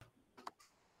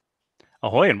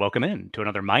Ahoy, and welcome in to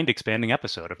another mind expanding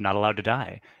episode of Not Allowed to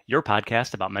Die, your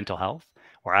podcast about mental health,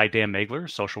 where I, Dan Megler,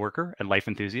 social worker and life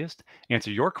enthusiast, answer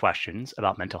your questions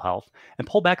about mental health and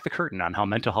pull back the curtain on how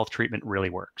mental health treatment really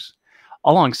works.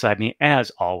 Alongside me,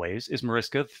 as always, is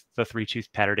Mariska, the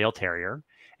three-toothed Patterdale Terrier,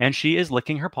 and she is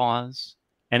licking her paws.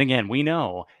 And again, we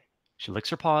know she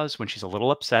licks her paws when she's a little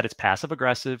upset. It's passive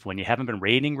aggressive when you haven't been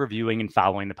rating, reviewing, and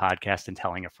following the podcast and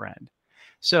telling a friend.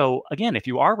 So again, if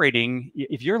you are rating,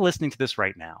 if you're listening to this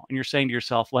right now and you're saying to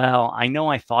yourself, well, I know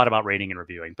I thought about rating and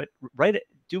reviewing, but write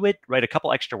a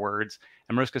couple extra words,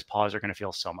 and Mariska's paws are going to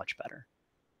feel so much better.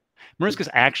 Mariska's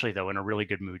actually, though, in a really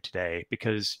good mood today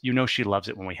because you know she loves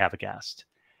it when we have a guest.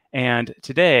 And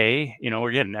today,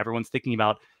 again, everyone's thinking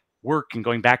about work and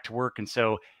going back to work. And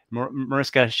so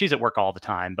Mariska, she's at work all the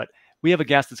time, but we have a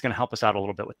guest that's going to help us out a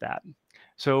little bit with that.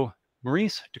 So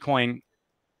Maurice Ducoing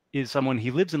is someone,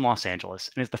 he lives in Los Angeles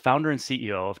and is the founder and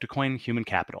CEO of Ducoing Human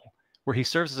Capital, where he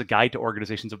serves as a guide to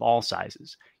organizations of all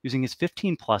sizes, using his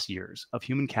 15 plus years of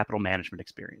human capital management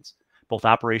experience, both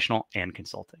operational and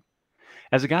consulting.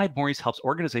 As a guide, Maurice helps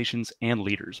organizations and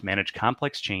leaders manage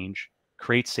complex change,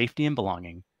 create safety and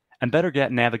belonging, and better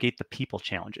navigate the people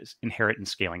challenges inherent in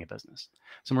scaling a business.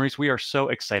 So Maurice, we are so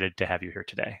excited to have you here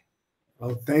today.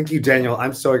 Oh, thank you, Daniel.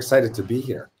 I'm so excited to be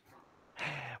here.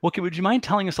 Well, would you mind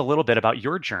telling us a little bit about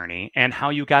your journey and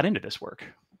how you got into this work?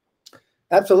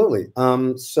 Absolutely.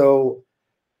 So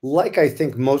like I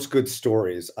think most good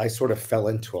stories, I sort of fell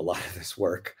into a lot of this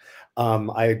work.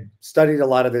 I studied a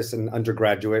lot of this in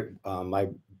undergraduate. My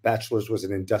bachelor's was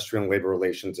in industrial and labor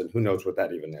relations, and who knows what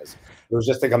that even is. It was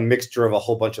just like a mixture of a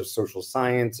whole bunch of social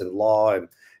science and law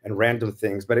and random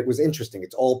things, but it was interesting.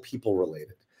 It's all people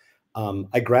related.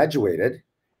 I graduated,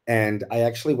 and I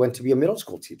actually went to be a middle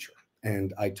school teacher.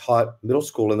 And I taught middle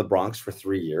school in the Bronx for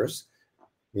 3 years.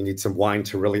 We need some wine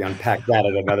to really unpack that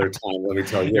at another time. Let me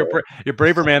tell you, you're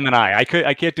braver man than I. I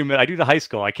can't do. I do the high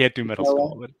school. I can't do middle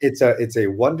school. But it's a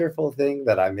wonderful thing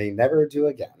that I may never do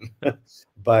again.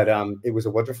 But it was a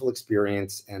wonderful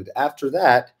experience. And after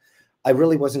that, I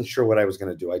really wasn't sure what I was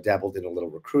going to do. I dabbled in a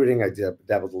little recruiting. I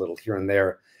dabbled a little here and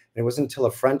there. And it wasn't until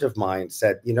a friend of mine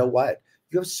said, "You know what?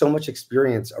 You have so much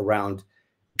experience around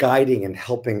guiding and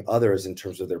helping others in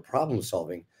terms of their problem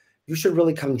solving. You should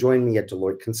really come join me at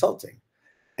Deloitte Consulting."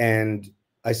 And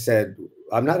I said,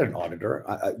 "I'm not an auditor.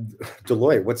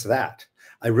 Deloitte, what's that?"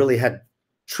 I really had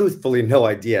truthfully no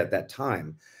idea at that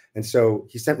time. And so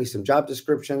he sent me some job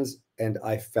descriptions, and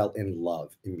I fell in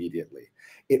love immediately.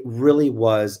 It really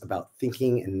was about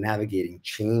thinking and navigating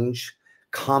change,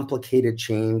 complicated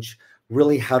change.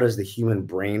 Really, how does the human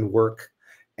brain work?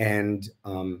 And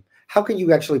how can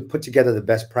you actually put together the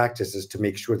best practices to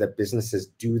make sure that businesses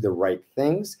do the right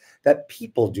things, that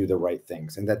people do the right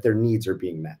things, and that their needs are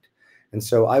being met? And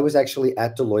so I was actually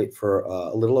at Deloitte for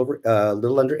a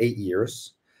little under 8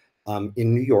 years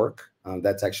in New York.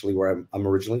 That's actually where I'm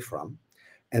originally from.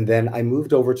 And then I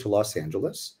moved over to Los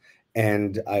Angeles,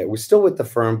 and I was still with the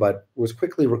firm, but was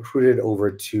quickly recruited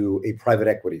over to a private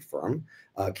equity firm,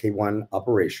 K1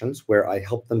 Operations, where I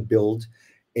helped them build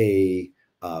a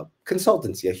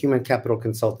consultancy, a human capital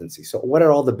consultancy. So what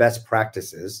are all the best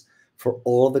practices for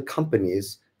all the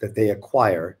companies that they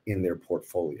acquire in their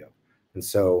portfolio? And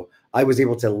so I was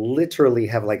able to literally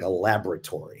have like a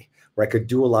laboratory where I could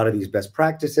do a lot of these best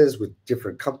practices with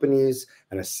different companies,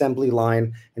 an assembly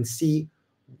line, and see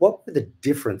what were the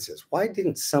differences. Why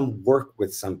didn't some work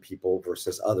with some people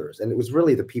versus others? And it was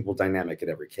really the people dynamic in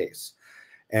every case.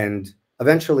 And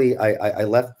eventually I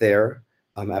left there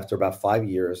after about 5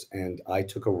 years, and I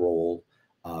took a role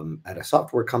at a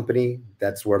software company.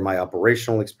 That's where my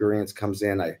operational experience comes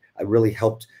in. I really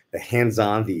helped the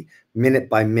hands-on, the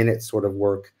minute-by-minute sort of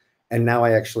work. And now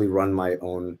I actually run my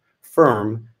own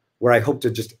firm where I hope to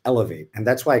just elevate. And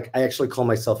that's why I actually call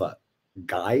myself a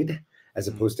guide as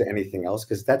opposed to anything else,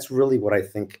 because that's really what I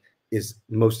think is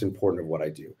most important of what I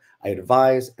do. I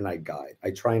advise and I guide. I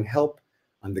try and help.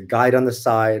 I'm the guide on the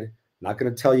side. I'm not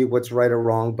going to tell you what's right or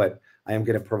wrong, but I am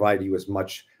going to provide you as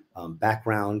much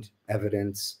background,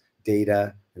 evidence,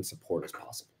 data, and support as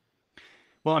possible.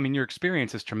 Well, I mean, your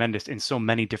experience is tremendous in so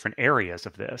many different areas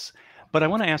of this. But I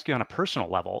want to ask you on a personal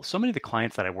level, so many of the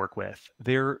clients that I work with,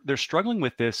 they're struggling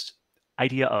with this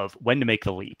idea of when to make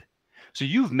the leap. So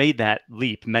you've made that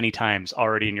leap many times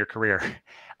already in your career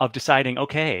of deciding,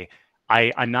 okay,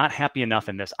 I'm not happy enough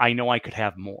in this. I know I could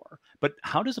have more. But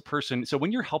how does a person, so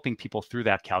when you're helping people through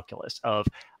that calculus of,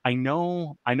 I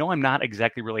know I'm not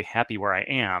exactly really happy where I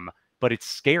am, but it's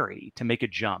scary to make a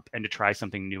jump and to try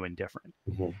something new and different.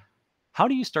 Mm-hmm. How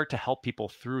do you start to help people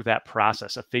through that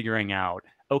process of figuring out,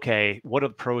 okay, what are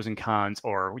the pros and cons,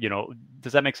 or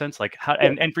does that make sense? Like how,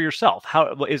 and for yourself,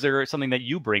 how is there something that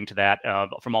you bring to that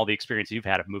from all the experience you've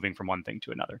had of moving from one thing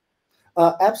to another?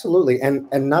 Absolutely, and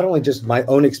not only just my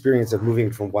own experience of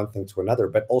moving from one thing to another,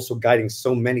 but also guiding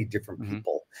so many different Hmm.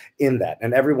 people in that.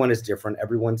 And everyone is different.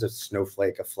 Everyone's a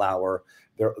snowflake, a flower.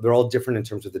 They're all different in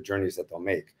terms of the journeys that they'll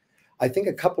make. I think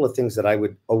a couple of things that I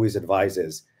would always advise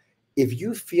is, if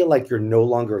you feel like you're no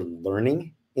longer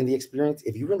learning in the experience,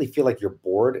 if you really feel like you're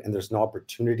bored and there's no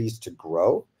opportunities to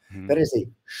grow, Hmm. that is a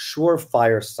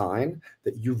surefire sign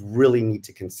that you really need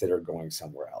to consider going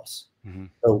somewhere else. Hmm.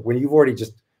 So when you've already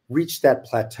just reached that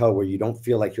plateau where you don't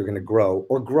feel like you're going to grow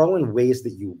or grow in ways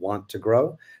that you want to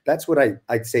grow, that's what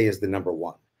I'd say is the number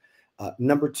one.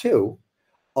 Number two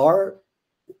are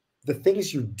the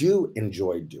things you do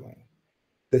enjoy doing,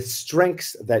 the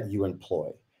strengths that you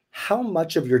employ. How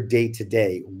much of your day to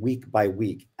day, week by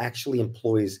week, actually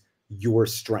employs your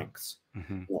strengths?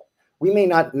 Hmm. Well, we may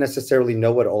not necessarily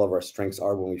know what all of our strengths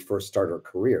are when we first start our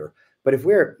career, but if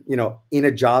we're, in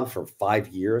a job for 5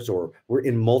 years or we're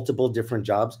in multiple different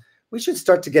jobs, we should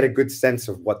start to get a good sense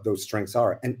of what those strengths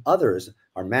are. And others,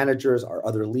 our managers, our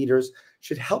other leaders,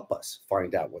 should help us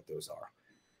find out what those are.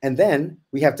 And then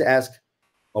we have to ask,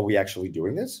 are we actually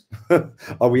doing this?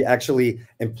 Are we actually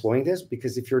employing this?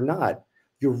 Because if you're not,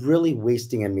 you're really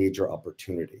wasting a major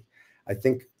opportunity. I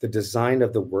think the design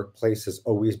of the workplace has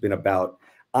always been about,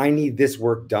 I need this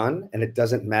work done, and it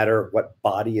doesn't matter what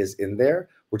body is in there.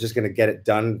 We're just going to get it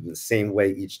done in the same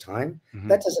way each time. Hmm.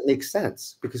 That doesn't make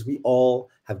sense because we all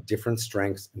have different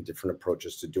strengths and different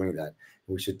approaches to doing that.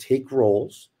 And we should take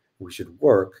roles, we should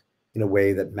work in a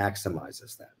way that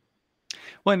maximizes that.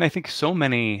 Well, and I think so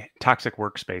many toxic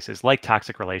workspaces, like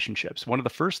toxic relationships, one of the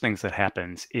first things that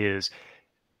happens is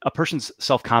a person's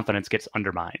self confidence gets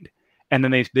undermined. And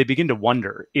then they begin to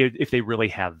wonder if they really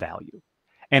have value.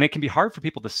 And it can be hard for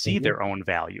people to see Mhm. their own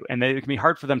value, and it can be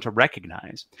hard for them to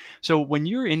recognize. So when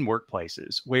you're in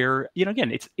workplaces where,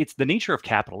 again, it's the nature of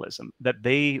capitalism that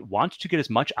they want to get as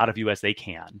much out of you as they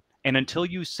can. And until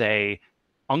you say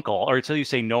uncle or until you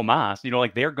say no mas,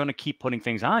 like they're going to keep putting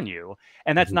things on you.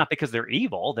 And that's Mhm. not because they're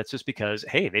evil. That's just because,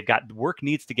 hey, they've got work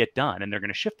needs to get done and they're going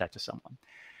to shift that to someone.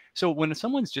 So when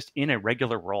someone's just in a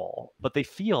regular role, but they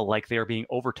feel like they're being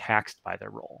overtaxed by their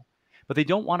role, but they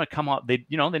don't want to come off, they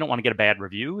don't want to get a bad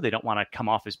review. They don't want to come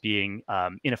off as being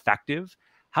ineffective.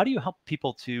 How do you help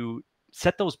people to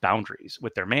set those boundaries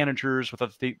with their managers, with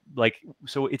other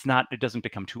so it doesn't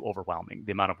become too overwhelming,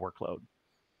 the amount of workload?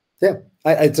 Yeah,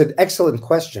 it's an excellent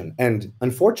question. And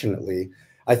unfortunately,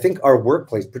 I think our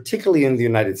workplace, particularly in the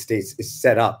United States, is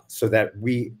set up so that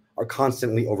we are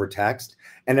constantly overtaxed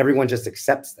and everyone just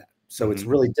accepts that. So it's Hmm.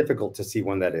 really difficult to see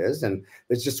when that is. And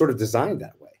it's just sort of designed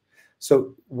that way.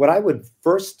 So, what I would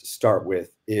first start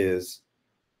with is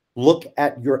look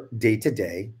at your day to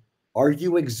day. Are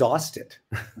you exhausted?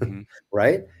 Hmm.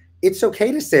 Right? It's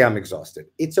okay to say I'm exhausted.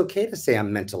 It's okay to say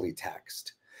I'm mentally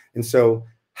taxed. And so,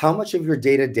 how much of your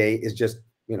day to day is just,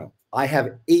 I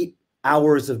have 8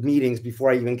 hours of meetings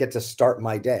before I even get to start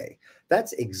my day?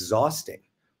 That's exhausting,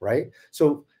 right?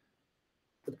 So,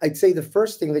 I'd say the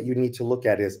first thing that you need to look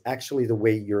at is actually the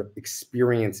way your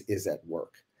experience is at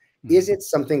work. Is Hmm. it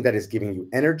something that is giving you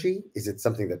energy? Is it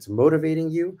something that's motivating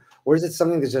you? Or is it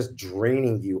something that's just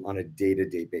draining you on a day to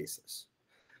day basis?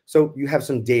 So you have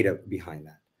some data behind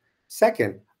that.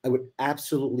 Second, I would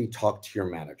absolutely talk to your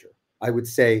manager. I would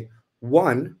say,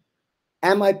 one,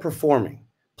 am I performing?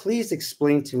 Please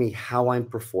explain to me how I'm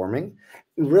performing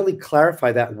and really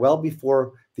clarify that well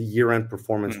before the year end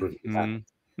performance review Hmm.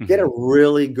 happens. Get Hmm. a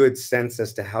really good sense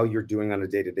as to how you're doing on a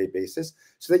day to day basis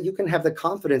so that you can have the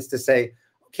confidence to say,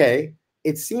 okay,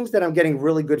 it seems that I'm getting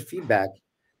really good feedback.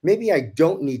 Maybe I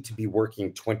don't need to be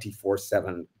working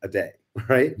 24/7 a day,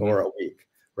 right? Hmm. Or a week,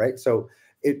 right? So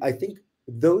I think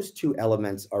those two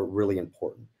elements are really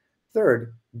important.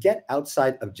 Third, get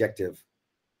outside objective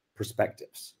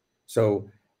perspectives. So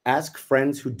ask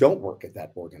friends who don't work at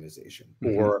that organization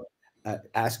Hmm. or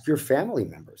ask your family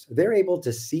members. They're able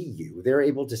to see you, they're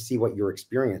able to see what you're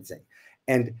experiencing.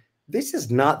 And this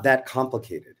is not that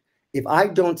complicated. If I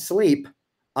don't sleep,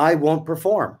 I won't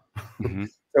perform. Hmm.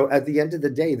 So at the end of the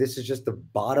day, this is just the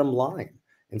bottom line.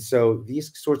 And so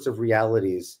these sorts of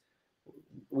realities,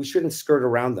 we shouldn't skirt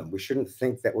around them. We shouldn't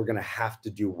think that we're going to have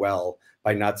to do well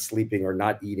by not sleeping or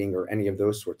not eating or any of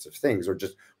those sorts of things or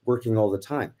just working all the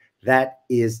time. That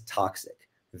is toxic.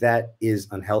 That is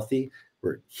unhealthy.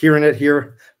 We're hearing it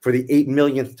here for the 8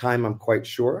 millionth time, I'm quite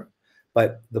sure.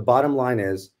 But the bottom line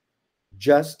is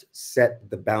just set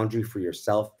the boundary for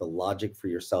yourself, the logic for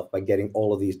yourself by getting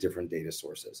all of these different data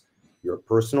sources, your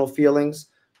personal feelings,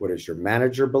 what does your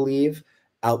manager believe,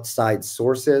 outside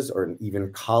sources or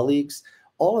even colleagues,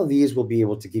 all of these will be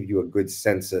able to give you a good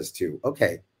sense as to,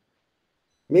 okay,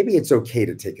 maybe it's okay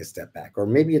to take a step back, or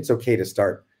maybe it's okay to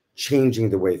start changing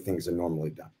the way things are normally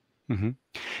done. Mm-hmm.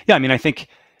 Yeah, I mean, I think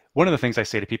one of the things I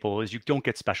say to people is you don't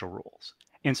get special rules.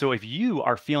 And so if you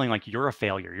are feeling like you're a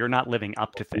failure, you're not living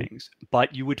up to things,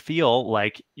 but you would feel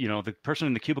like, the person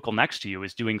in the cubicle next to you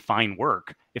is doing fine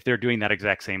work if they're doing that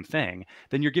exact same thing,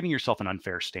 then you're giving yourself an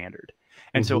unfair standard.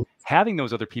 And Mhm. so having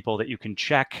those other people that you can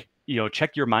check your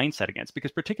mindset against,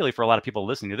 because particularly for a lot of people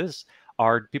listening to this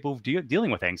are people dealing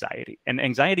with anxiety. And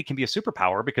anxiety can be a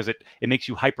superpower because it makes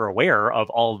you hyper aware of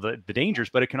all the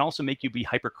dangers, but it can also make you be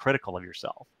hypercritical of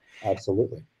yourself.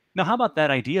 Absolutely. Now, how about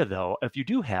that idea, though? If you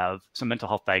do have some mental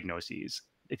health diagnoses,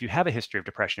 if you have a history of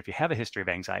depression, if you have a history of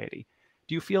anxiety,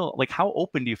 do you feel like how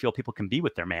open do you feel people can be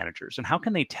with their managers? And how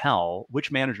can they tell which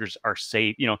managers are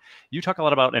safe? You talk a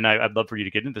lot about, and I'd love for you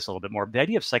to get into this a little bit more, the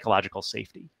idea of psychological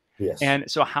safety. Yes. And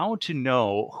so, how to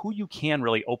know who you can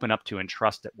really open up to and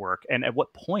trust at work, and at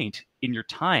what point in your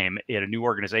time at a new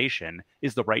organization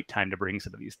is the right time to bring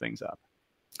some of these things up?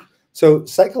 So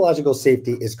psychological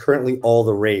safety is currently all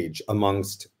the rage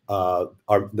amongst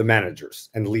the managers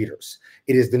and leaders.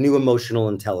 It is the new emotional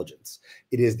intelligence.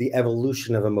 It is the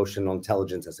evolution of emotional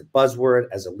intelligence as a buzzword,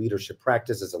 as a leadership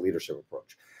practice, as a leadership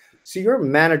approach. So your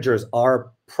managers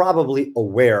are probably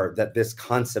aware that this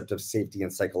concept of safety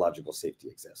and psychological safety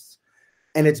exists.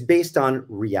 And it's based on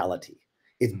reality.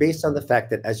 It's based on the fact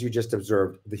that, as you just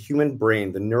observed, the human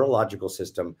brain, the neurological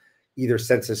system, either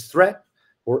senses threat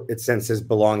or it senses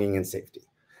belonging and safety.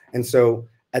 And so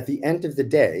at the end of the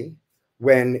day,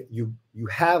 when you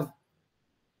have,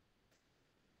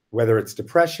 whether it's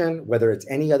depression, whether it's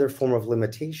any other form of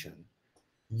limitation,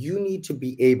 you need to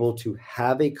be able to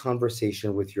have a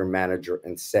conversation with your manager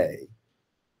and say,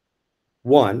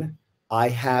 one, I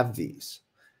have these.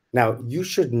 Now, you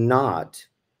should not,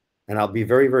 and I'll be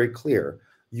very, very clear,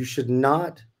 you should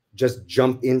not just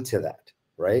jump into that,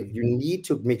 right? You need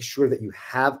to make sure that you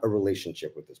have a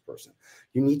relationship with this person.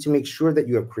 You need to make sure that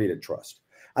you have created trust.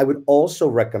 I would also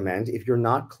recommend, if you're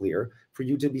not clear, for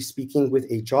you to be speaking with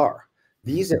HR.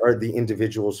 These are the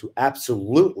individuals who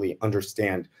absolutely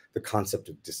understand the concept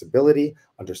of disability,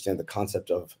 understand the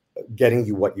concept of getting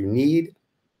you what you need,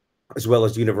 as well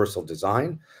as universal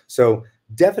design. So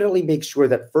definitely make sure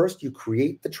that first you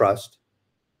create the trust.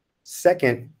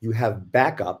 Second, you have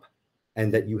backup,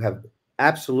 and that you have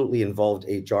absolutely involved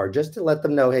HR just to let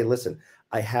them know, hey, listen,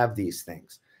 I have these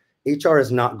things. HR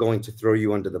is not going to throw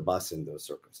you under the bus in those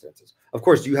circumstances. Of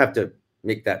course, you have to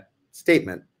make that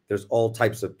statement. There's all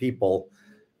types of people,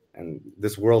 and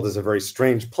this world is a very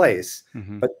strange place,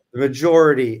 but the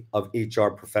majority of HR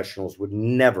professionals would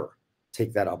never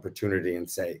take that opportunity and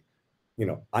say,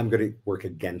 I'm going to work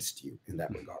against you in that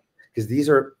regard, because these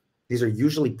are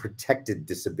usually protected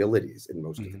disabilities in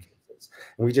most of the cases,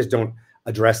 and we just don't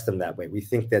address them that way. We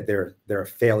think that they're a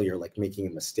failure, like making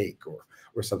a mistake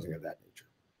or something of that nature.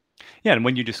 Yeah, and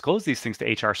when you disclose these things to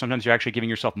HR, sometimes you're actually giving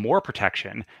yourself more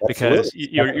protection Absolutely.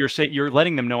 because you're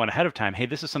letting them know ahead of time, hey,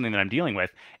 this is something that I'm dealing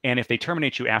with. And if they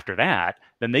terminate you after that,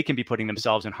 then they can be putting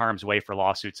themselves in harm's way for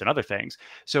lawsuits and other things.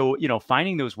 So,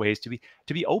 finding those ways to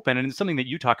be open, and something that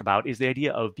you talk about is the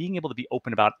idea of being able to be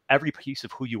open about every piece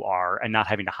of who you are and not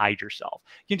having to hide yourself.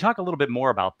 Can you talk a little bit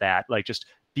more about that? Like just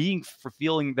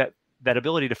feeling that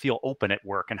ability to feel open at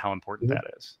work and how important that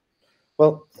is.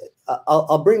 Well,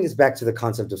 I'll bring this back to the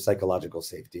concept of psychological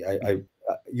safety.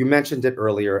 You mentioned it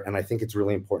earlier, and I think it's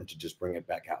really important to just bring it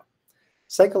back out.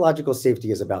 Psychological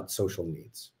safety is about social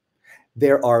needs.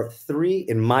 There are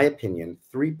in my opinion,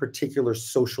 three particular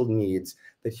social needs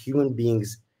that human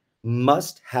beings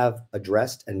must have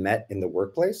addressed and met in the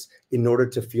workplace in order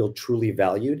to feel truly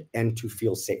valued and to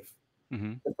feel safe.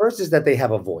 The first is that they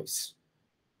have a voice.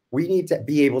 We need to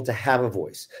be able to have a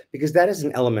voice, because that is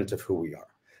an element of who we are.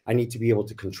 I need to be able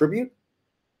to contribute.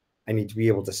 I need to be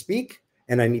able to speak,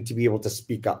 and I need to be able to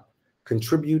speak up,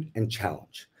 contribute, and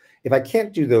challenge. If I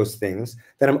can't do those things,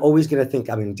 then I'm always going to think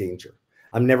I'm in danger.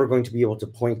 I'm never going to be able to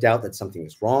point out that something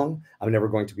is wrong. I'm never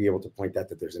going to be able to point out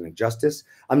that there's an injustice.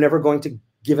 I'm never going to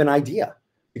give an idea,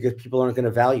 because people aren't going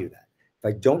to value that. If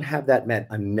I don't have that met,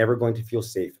 I'm never going to feel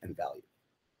safe and valued.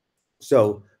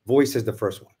 So voice is the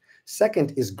first one.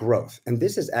 Second is growth. And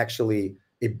this is actually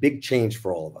a big change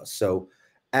for all of us. So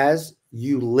as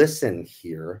you listen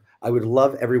here, I would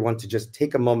love everyone to just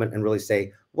take a moment and really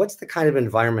say, what's the kind of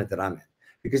environment that I'm in?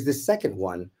 Because the second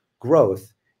one,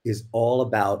 growth, is all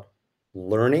about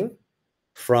learning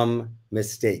from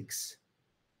mistakes.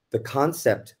 The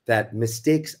concept that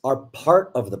mistakes are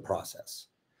part of the process.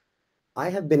 I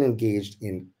have been engaged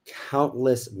in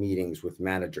countless meetings with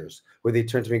managers where they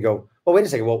turn to me and go, "Well, wait a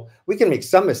second. Well, we can make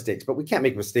some mistakes, but we can't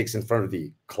make mistakes in front of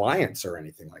the clients or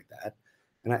anything like that."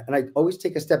 And I always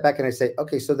take a step back and I say,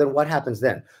 "Okay, so then what happens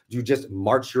then? Do you just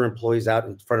march your employees out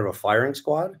in front of a firing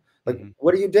squad? Like, Mhm.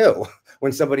 what do you do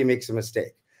when somebody makes a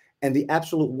mistake?" And the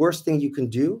absolute worst thing you can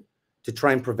do to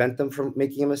try and prevent them from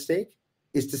making a mistake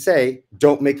is to say,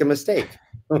 "Don't make a mistake."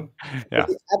 That's Yeah.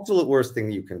 the absolute worst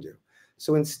thing you can do.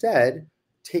 So instead,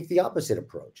 take the opposite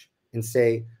approach and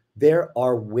say, there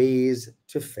are ways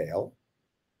to fail.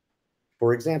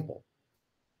 For example,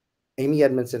 Amy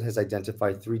Edmondson has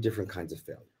identified three different kinds of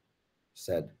failure.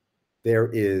 Said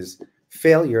there is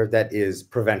failure that is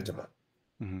preventable.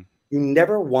 Mhm. You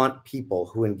never want people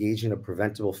who engage in a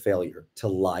preventable failure to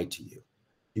lie to you.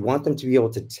 You want them to be able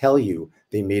to tell you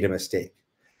they made a mistake.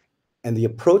 And the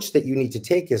approach that you need to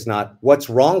take is not what's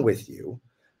wrong with you,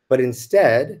 but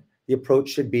instead, the approach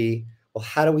should be, well,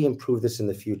 how do we improve this in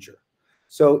the future?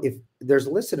 So if there's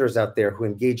listeners out there who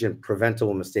engage in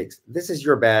preventable mistakes, this is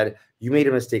your bad, you made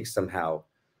a mistake somehow.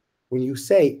 When you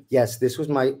say, yes, this was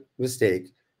my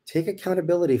mistake, take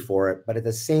accountability for it, but at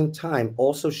the same time,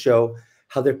 also show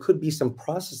how there could be some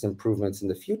process improvements in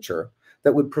the future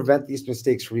that would prevent these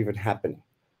mistakes from even happening.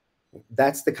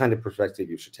 That's the kind of perspective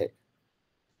you should take.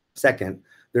 Second,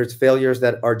 there's failures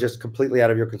that are just completely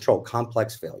out of your control,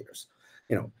 complex failures.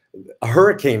 You know, a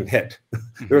hurricane hit.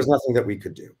 There Mhm. was nothing that we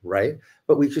could do, right?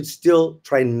 But we should still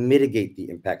try and mitigate the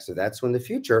impacts of that. So in the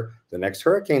future, the next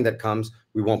hurricane that comes,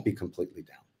 we won't be completely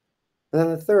down. And then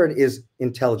the third is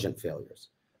intelligent failures.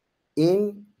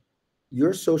 In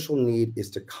your social need is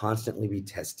to constantly be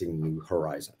testing new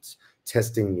horizons,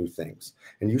 testing new things.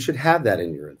 And you should have that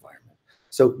in your environment.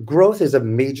 So growth is a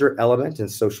major element in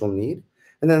social need.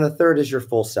 And then the third is your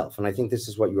full self. And I think this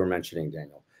is what you were mentioning,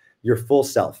 Daniel, your full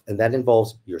self. And that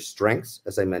involves your strengths,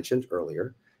 as I mentioned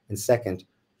earlier. And second,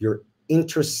 your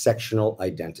intersectional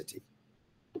identity.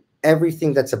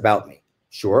 Everything that's about me.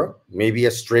 Sure, maybe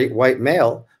a straight white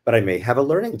male, but I may have a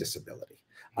learning disability.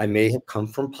 I Mhm. may have come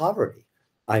from poverty.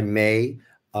 I may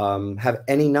have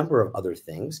any number of other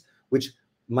things, which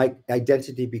my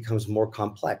identity becomes more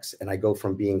complex. And I go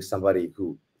from being somebody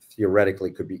who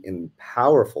theoretically could be in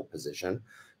powerful position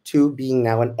to being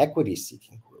now an equity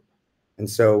seeking group. And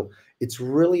so it's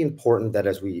really important that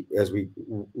as we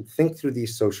think through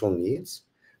these social needs,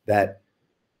 that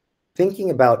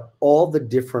thinking about all the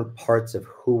different parts of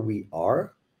who we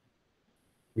are,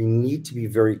 we need to be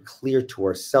very clear to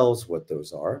ourselves what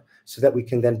those are so that we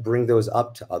can then bring those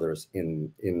up to others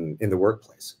in the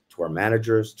workplace, to our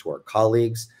managers, to our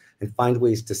colleagues, and find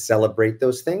ways to celebrate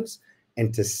those things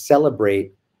and to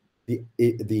celebrate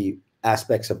the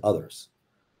aspects of others.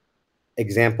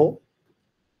 Example,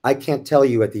 I can't tell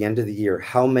you at the end of the year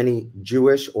how many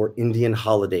Jewish or Indian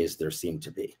holidays there seem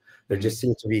to be. There Mhm. just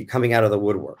seem to be coming out of the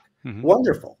woodwork. Mhm.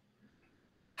 Wonderful.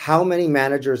 How many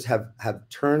managers have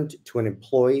turned to an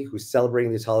employee who's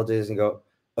celebrating these holidays and go,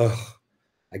 "Oh,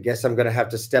 I guess I'm going to have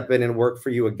to step in and work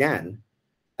for you again,"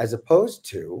 as opposed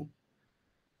to,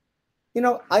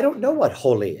 I don't know what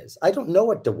Holi is. I don't know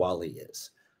what Diwali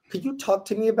is. Could you talk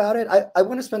to me about it? I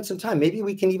want to spend some time. Maybe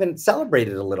we can even celebrate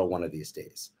it a little one of these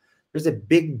days. There's a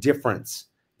big difference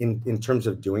in terms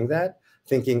of doing that,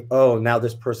 thinking, oh, now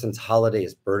this person's holiday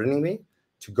is burdening me,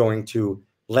 to going to,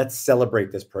 let's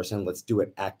celebrate this person. Let's do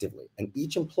it actively. And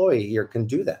each employee here can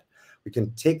do that. We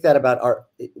can take that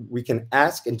we can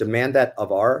ask and demand that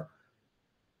of our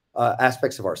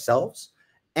aspects of ourselves,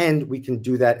 and we can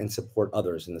do that and support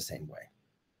others in the same way.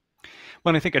 Well,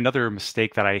 and I think another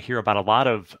mistake that I hear about a lot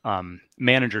of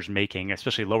managers making,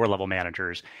 especially lower level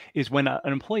managers, is when an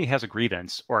employee has a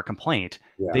grievance or a complaint,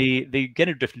 Yeah. they get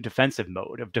a defensive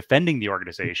mode of defending the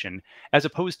organization as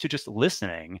opposed to just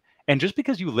listening. And just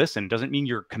because you listen doesn't mean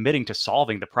you're committing to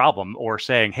solving the problem or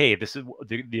saying, "Hey, this is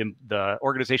the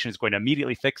organization is going to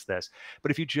immediately fix this."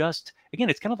 But if you just, again,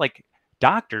 it's kind of like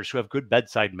doctors who have good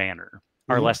bedside manner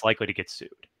are Mhm. less likely to get sued.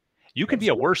 You can be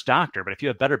a Absolutely. worse doctor, but if you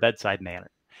have better bedside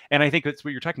manner. And I think that's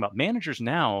what you're talking about. Managers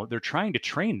now, they're trying to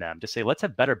train them to say, let's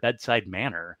have better bedside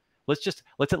manner. Let's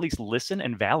at least listen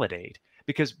and validate,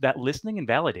 because that listening and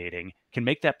validating can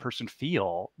make that person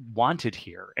feel wanted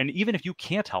here. And even if you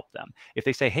can't help them, if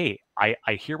they say, hey,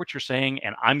 I hear what you're saying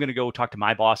and I'm going to go talk to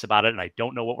my boss about it and I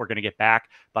don't know what we're going to get back,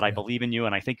 but I Yeah. believe in you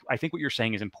and I think what you're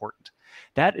saying is important.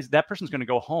 That person's going to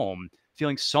go home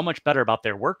feeling so much better about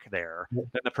their work there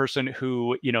than the person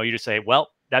who, you just say, well,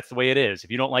 that's the way it is.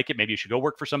 If you don't like it, maybe you should go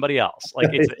work for somebody else. Like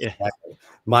it's Exactly.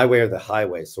 My way or the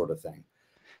highway sort of thing.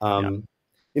 yeah. Um,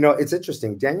 It's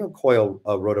interesting. Daniel Coyle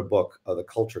wrote a book, The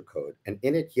Culture Code, and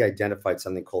in it, he identified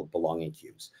something called belonging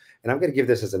cues. And I'm going to give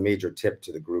this as a major tip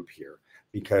to the group here,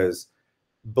 because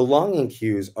belonging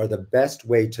cues are the best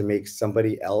way to make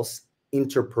somebody else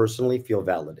interpersonally feel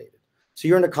validated. So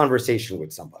you're in a conversation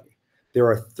with somebody. There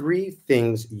are three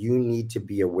things you need to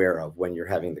be aware of when you're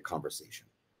having the conversation.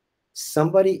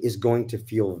 Somebody is going to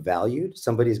feel valued.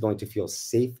 Somebody is going to feel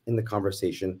safe in the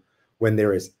conversation when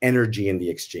there is energy in the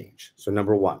exchange. So,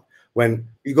 number one, when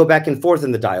you go back and forth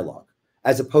in the dialogue,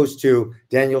 as opposed to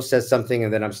Daniel says something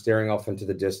and then I'm staring off into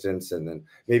the distance, and then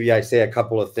maybe I say a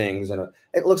couple of things and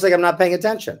it looks like I'm not paying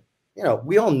attention.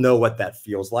 We all know what that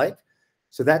feels like.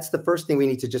 So that's the first thing we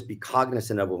need to just be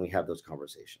cognizant of when we have those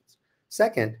conversations.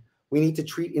 Second, we need to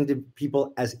treat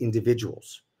people as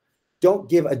individuals. Don't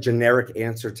give a generic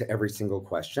answer to every single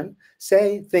question.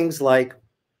 Say things like,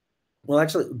 well,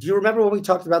 actually, do you remember when we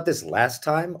talked about this last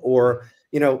time? Or,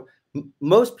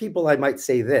 most people, I might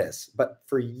say this, but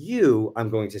for you, I'm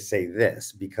going to say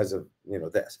this because of,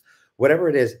 this. Whatever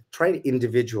it is, try to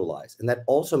individualize. And that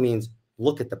also means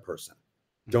look at the person.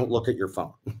 Don't look at your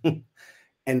phone.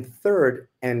 And third,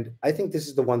 and I think this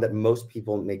is the one that most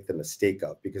people make the mistake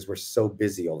of because we're so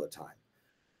busy all the time.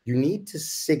 You need to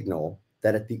signal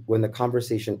that when the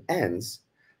conversation ends,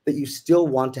 that you still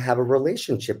want to have a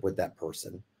relationship with that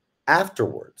person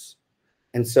afterwards.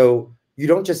 And so you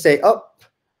don't just say, oh,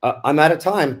 I'm out of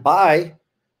time, bye.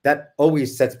 That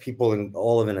always sets people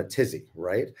in a tizzy,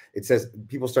 right? It says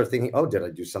people start thinking, oh, did I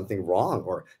do something wrong?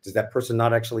 Or does that person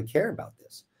not actually care about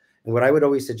this? And what I would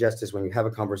always suggest is when you have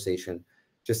a conversation,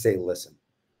 just say, listen,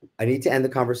 I need to end the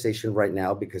conversation right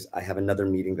now because I have another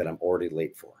meeting that I'm already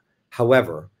late for.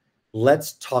 However,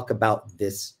 let's talk about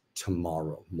this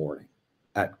tomorrow morning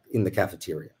in the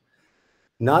cafeteria.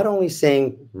 Not only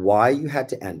saying why you had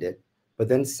to end it, but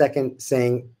then second,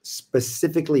 saying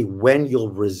specifically when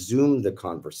you'll resume the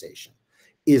conversation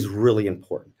is really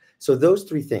important. So those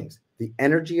three things, the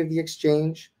energy of the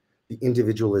exchange, the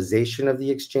individualization of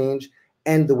the exchange,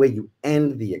 and the way you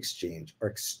end the exchange are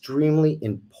extremely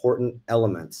important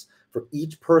elements for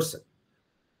each person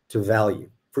to value,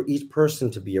 for each person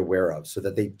to be aware of, so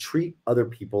that they treat other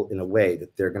people in a way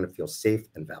that they're going to feel safe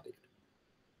and valued.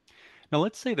 Now,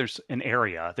 let's say there's an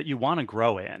area that you want to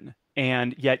grow in,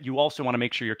 and yet you also want to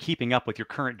make sure you're keeping up with your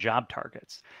current job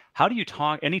targets. How do you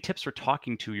talk? Any tips for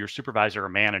talking to your supervisor or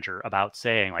manager about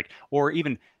saying, like, or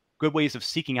even good ways of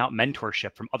seeking out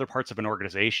mentorship from other parts of an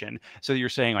organization? So that you're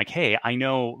saying, like, hey, I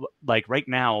know, like, right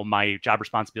now my job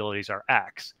responsibilities are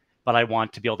X, but I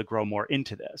want to be able to grow more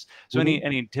into this. So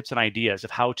any tips and ideas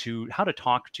of how to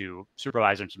talk to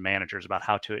supervisors and managers about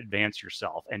how to advance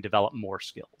yourself and develop more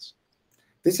skills?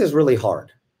 This is really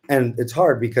hard. And it's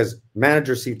hard because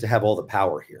managers seem to have all the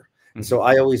power here. And so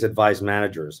I always advise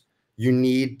managers, you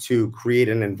need to create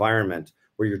an environment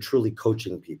where you're truly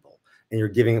coaching people and you're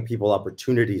giving people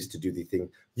opportunities to do the thing.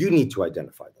 You need to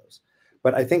identify those.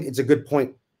 But I think it's a good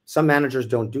point. Some managers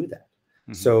don't do that.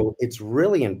 So it's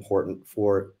really important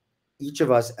for each of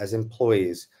us as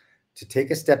employees to take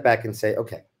a step back and say,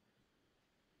 okay,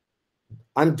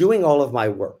 I'm doing all of my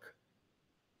work,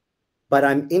 but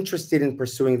I'm interested in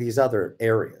pursuing these other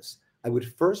areas. I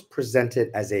would first present it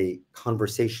as a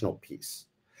conversational piece,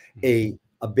 a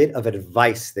bit of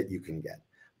advice that you can get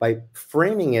by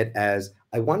framing it as,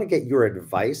 I want to get your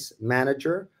advice,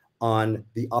 manager, on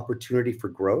the opportunity for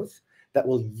growth. That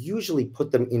will usually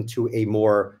put them into a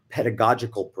more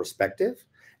pedagogical perspective,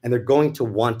 and they're going to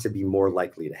want to be more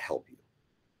likely to help you.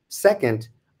 Second,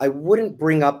 I wouldn't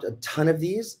bring up a ton of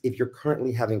these if you're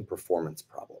currently having performance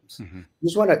problems. You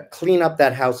just want to clean up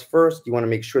that house first. You want to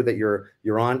make sure that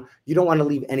you're on. You don't want to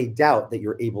leave any doubt that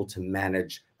you're able to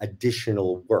manage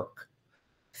additional work.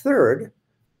 Third,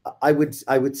 I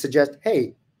would suggest,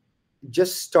 hey,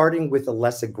 just starting with a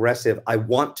less aggressive, I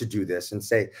want to do this, and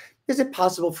say, is it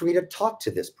possible for me to talk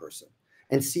to this person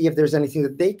and see if there's anything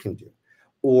that they can do?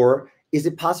 Or is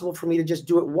it possible for me to just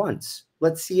do it once?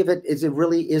 Let's see if it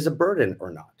really is a burden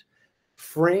or not.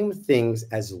 Frame things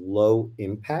as low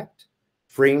impact,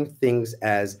 frame things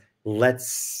as let's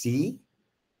see,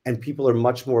 and people are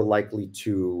much more likely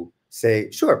to say,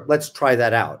 sure, let's try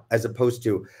that out, as opposed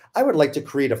to, I would like to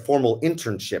create a formal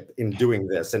internship in doing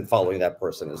this and following that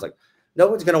person. It's like, no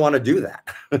one's going to want to do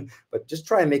that. But just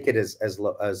try and make it as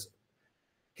low as,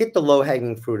 hit the low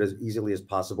hanging fruit as easily as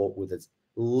possible with as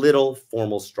little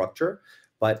formal structure,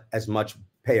 but as much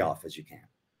payoff as you can.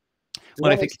 Well,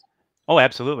 I think, oh,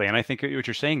 absolutely. And I think what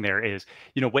you're saying there is,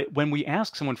 when we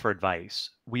ask someone for advice,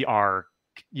 we are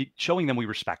showing them we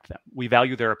respect them, we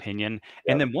value their opinion,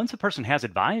 and Yep. then once a person has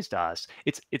advised us,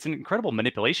 it's an incredible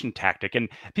manipulation tactic. And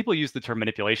people use the term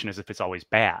manipulation as if it's always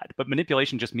bad, but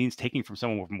manipulation just means taking from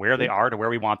someone from where they Mhm. are to where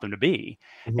we want them to be.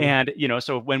 Mhm. And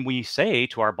so when we say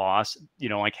to our boss,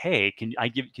 like, hey, can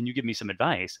you give me some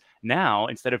advice? Now,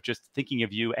 instead of just thinking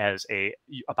of you as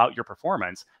about your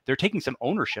performance, they're taking some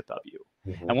ownership of you.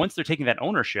 And Mhm. once they're taking that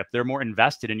ownership, they're more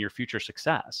invested in your future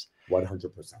success.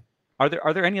 100%. Are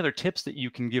there any other tips that you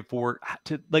can give for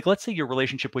to, like, let's say your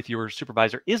relationship with your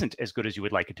supervisor isn't as good as you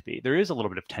would like it to be. There is a little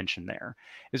bit of tension there.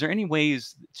 Is there any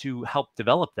ways to help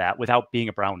develop that without being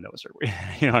a brown noser?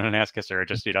 An ass kisser, or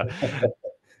just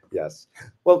Yes.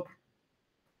 Well,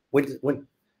 when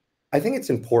I think it's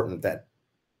important that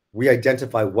we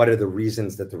identify what are the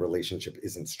reasons that the relationship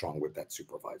isn't strong with that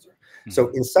supervisor. So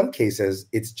Mhm, in some cases,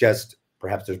 it's just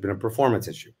perhaps there's been a performance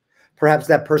issue. Perhaps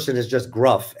that person is just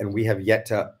gruff and we have yet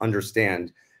to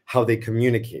understand how they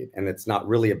communicate. And it's not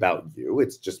really about you.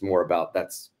 It's just more about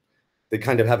they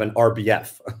kind of have an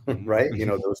RBF, mhm, right?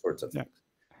 mhm. Those sorts of Yeah. things.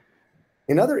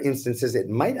 In other instances, it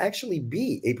might actually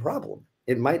be a problem.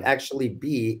 It might Mhm, actually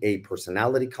be a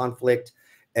personality conflict.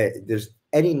 There's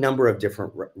any number of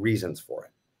different reasons for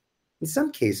it. In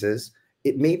some cases,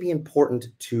 it may be important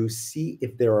to see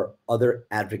if there are other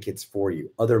advocates for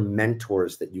you, other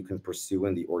mentors that you can pursue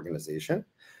in the organization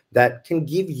that can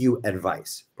give you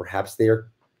advice. Perhaps they're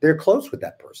close with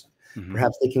that person. mhm,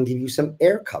 Perhaps they can give you some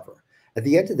air cover. At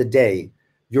the end of the day,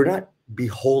 you're not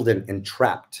beholden and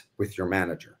trapped with your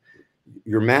manager.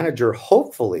 Your manager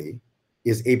hopefully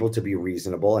is able to be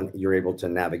reasonable and you're able to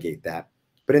navigate that.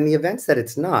 But in the events that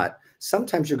it's not,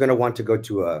 sometimes you're going to want to go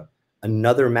to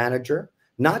another manager,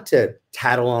 not to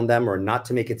tattle on them or not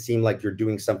to make it seem like you're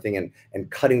doing something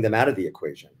and cutting them out of the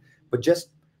equation, but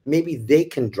just maybe they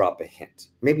can drop a hint.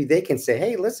 Maybe they can say,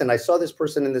 hey, listen, I saw this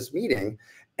person in this meeting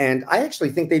and I actually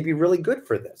think they'd be really good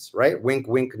for this, right? Wink,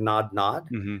 wink, nod, nod.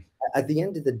 mhm. At the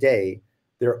end of the day,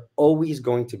 there are always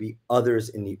going to be others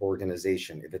in the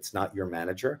organization, if it's not your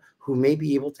manager, who may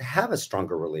be able to have a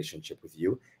stronger relationship with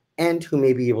you and who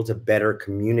may be able to better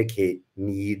communicate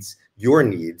your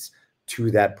needs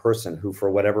to that person who, for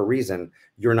whatever reason,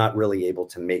 you're not really able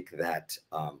to make that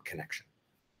connection.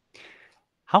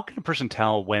 How can a person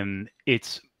tell when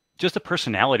it's just a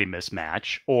personality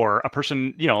mismatch, or a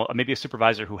person, maybe a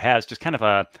supervisor who has just kind of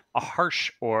a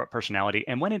harsh or personality,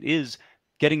 and when it is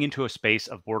getting into a space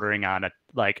of bordering on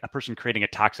a person creating a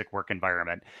toxic work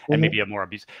environment and maybe Mhm. a more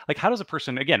abuse? Like, how does a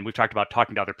person, again, we've talked about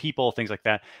talking to other people, things like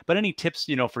that, but any tips,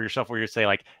 for yourself where you say,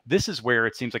 like, this is where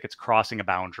it seems like it's crossing a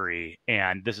boundary,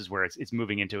 and this is where it's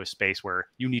moving into a space where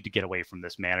you need to get away from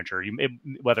this manager,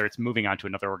 whether it's moving on to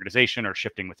another organization or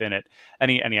shifting within it?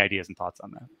 Any ideas and thoughts on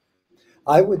that?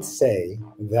 I would say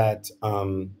that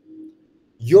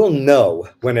you'll know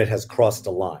when it has crossed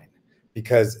a line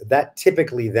because that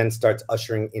typically then starts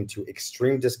ushering into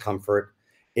extreme discomfort.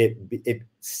 It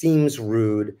seems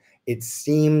rude. It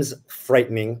seems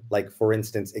frightening. Like, for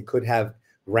instance, it could have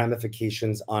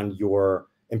ramifications on your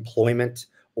employment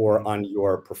or Mhm, on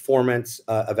your performance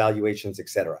evaluations,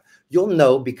 etc. You'll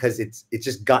know because it's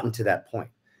just gotten to that point.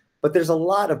 But there's a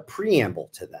lot of preamble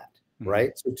to that, mhm,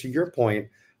 right? So to your point,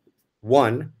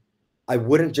 one, I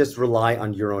wouldn't just rely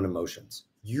on your own emotions.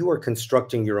 You are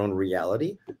constructing your own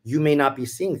reality. You may not be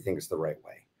seeing things the right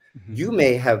way. mhm, You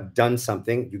may have done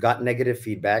something, you got negative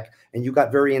feedback, and you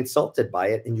got very insulted by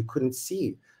it, and you couldn't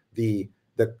see the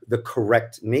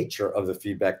correct nature of the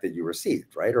feedback that you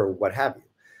received, right? Or what have you.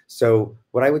 So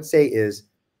what I would say is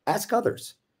ask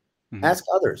others. mhm, Ask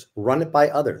others, run it by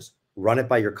others, run it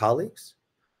by your colleagues,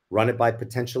 run it by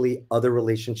potentially other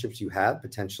relationships you have,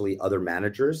 potentially other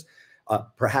managers,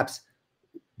 perhaps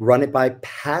run it by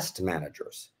past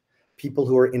managers, people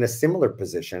who are in a similar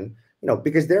position,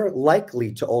 because they're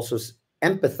likely to also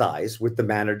empathize with the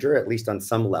manager, at least on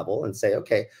some level, and say,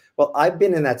 okay, well, I've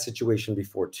been in that situation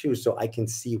before too, so I can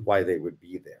see why they would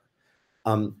be there.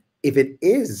 If it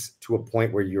is to a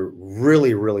point where you're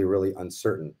really, really, really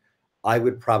uncertain, I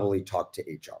would probably talk to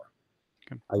HR.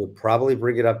 okay, I would probably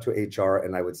bring it up to HR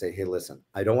and I would say, hey, listen,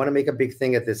 I don't want to make a big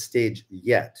thing at this stage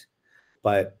yet,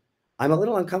 but I'm a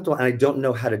little uncomfortable and I don't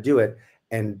know how to do it.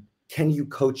 And can you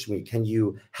coach me? Can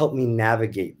you help me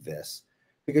navigate this?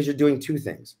 Because you're doing two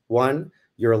things. One,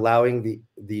 you're allowing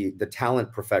the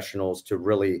talent professionals to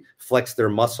really flex their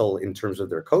muscle in terms of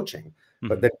their coaching.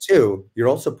 But mhm. then two, you're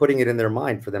also putting it in their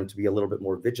mind for them to be a little bit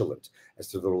more vigilant as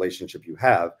to the relationship you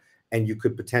have. And you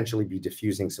could potentially be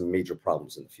diffusing some major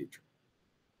problems in the future.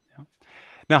 Yeah.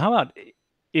 Now, how about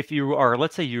if you are,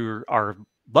 let's say you are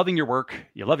loving your work,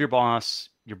 you love your boss,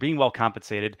 you're being well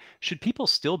compensated, should people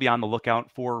still be on the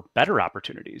lookout for better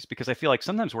opportunities? Because I feel like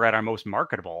sometimes we're at our most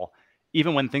marketable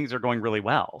even when things are going really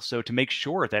well. So to make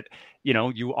sure that,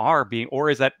 you are being, or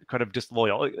is that kind of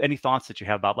disloyal? Any thoughts that you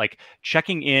have about like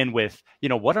checking in with,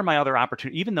 what are my other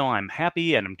opportunities? Even though I'm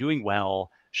happy and I'm doing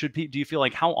well, do you feel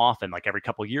like how often, like every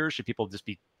couple of years, should people just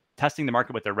be testing the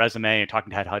market with their resume and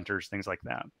talking to headhunters, things like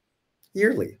that?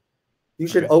 Yearly. You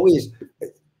should Okay. always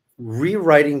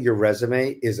rewriting your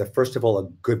resume is first of all a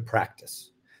good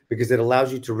practice because it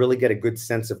allows you to really get a good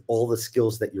sense of all the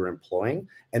skills that you're employing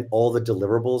and all the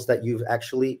deliverables that you've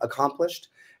actually accomplished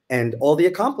and all the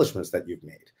accomplishments that you've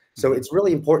made. So Hmm. it's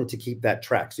really important to keep that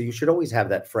track. So you should always have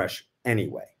that fresh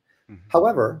anyway. Hmm.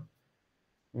 However,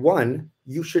 one,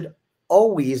 you should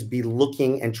always be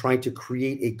looking and trying to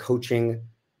create a coaching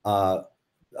uh,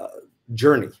 uh,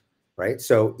 journey, right?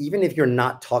 So even if you're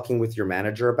not talking with your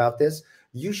manager about this,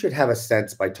 you should have a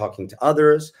sense by talking to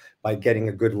others, by getting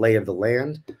a good lay of the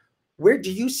land. Where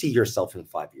do you see yourself in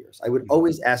 5 years? I would Hmm.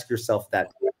 always ask yourself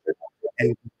that.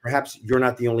 And perhaps you're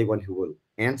not the only one who will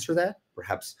answer that.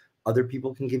 Perhaps other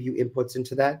people can give you inputs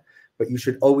into that, but you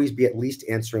should always be at least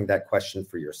answering that question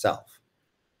for yourself.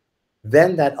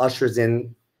 Then that ushers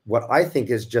in what I think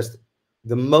is just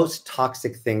the most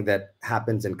toxic thing that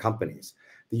happens in companies.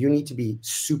 That you need to be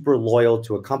super loyal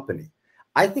to a company.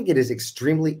 I think it is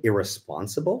extremely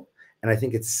irresponsible, and I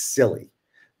think it's silly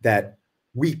that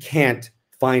we can't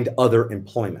find other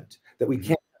employment, that we Hmm.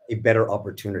 can't have a better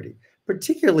opportunity,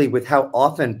 particularly with how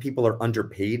often people are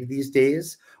underpaid these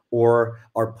days or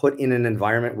are put in an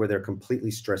environment where they're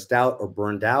completely stressed out or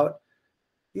burned out.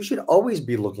 You should always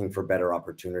be looking for better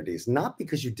opportunities, not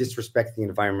because you disrespect the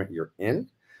environment you're in,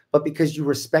 but because you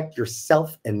respect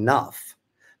yourself enough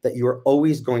that you are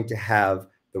always going to have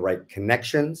the right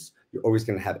connections, you're always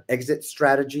going to have exit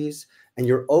strategies, and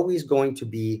you're always going to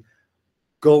be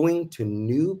going to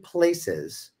new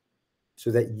places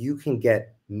so that you can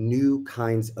get new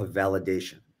kinds of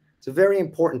validation. It's very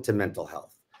important to mental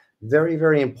health. Very,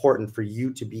 very important for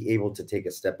you to be able to take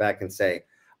a step back and say,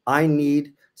 I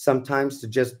need sometimes to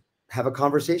just have a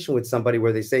conversation with somebody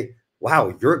where they say,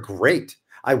 wow, you're great.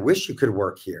 I wish you could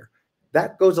work here.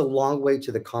 That goes a long way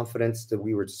to the confidence that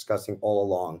we were discussing all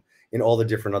along in all the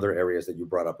different other areas that you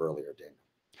brought up earlier, Daniel.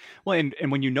 Well,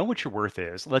 and when you know what your worth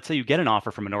is, let's say you get an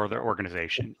offer from another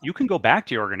organization, you can go back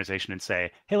to your organization and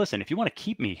say, "Hey, listen, if you want to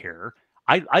keep me here,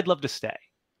 I'd love to stay,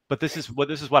 but this is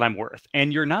what I'm worth."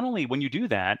 And you're not only when you do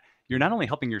that, you're not only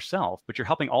helping yourself, but you're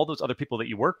helping all those other people that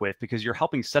you work with because you're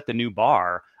helping set the new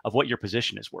bar of what your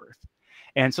position is worth.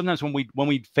 And sometimes when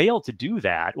we fail to do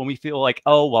that, when we feel like,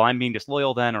 oh, well, I'm being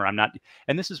disloyal then, or I'm not,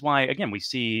 and this is why again we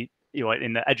see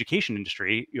in the education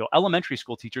industry, elementary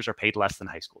school teachers are paid less than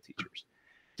high school teachers.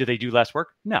 Do they do less work?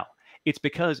 No. It's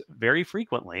because very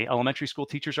frequently elementary school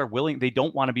teachers are willing, they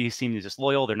don't want to be seen as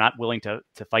disloyal. They're not willing to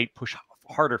fight, push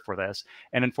harder for this.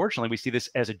 And unfortunately, we see this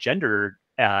as a gender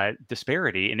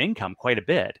disparity in income quite a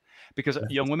bit because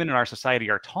young women in our society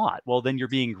are taught, well, then you're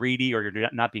being greedy or you're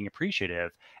not being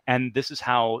appreciative. And this is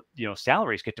how,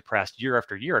 salaries get depressed year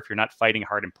after year if you're not fighting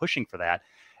hard and pushing for that.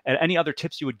 And any other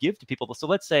tips you would give to people? So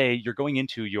let's say you're going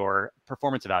into your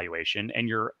performance evaluation and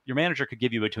your manager could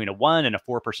give you between a 1 and a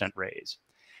 4% raise.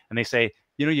 And they say,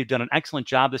 you've done an excellent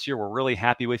job this year. We're really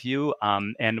happy with you.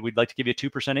 And we'd like to give you a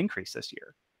 2% increase this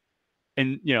year.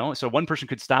 And, so one person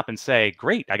could stop and say,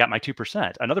 great, I got my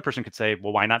 2%. Another person could say,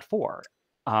 well, why not 4?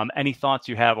 Any thoughts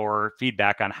you have or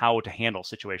feedback on how to handle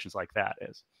situations like that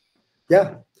is?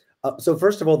 Yeah. So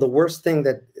first of all, the worst thing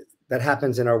that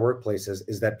happens in our workplaces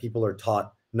is that people are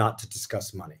taught not to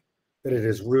discuss money, that it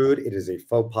is rude, it is a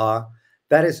faux pas.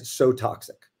 That is so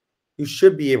toxic. You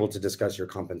should be able to discuss your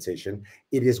compensation.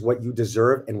 It is what you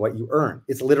deserve and what you earn.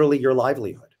 It's literally your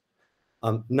livelihood.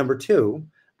 Number two,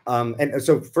 and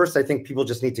so first, I think people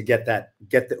just need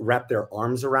to wrap their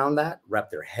arms around that, wrap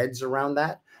their heads around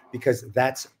that, because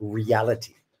that's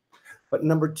reality. But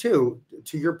number two,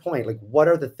 to your point, like what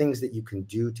are the things that you can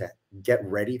do to get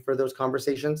ready for those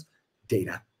conversations?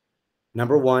 Data.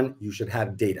 Number one, you should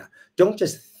have data. Don't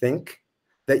just think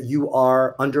that you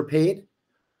are underpaid.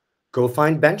 Go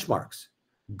find benchmarks.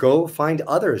 Go find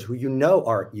others who you know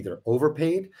are either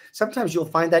overpaid. Sometimes you'll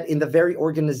find that in the very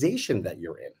organization that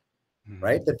you're in, Mhm.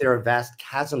 right? That there are vast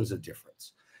chasms of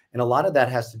difference. And a lot of that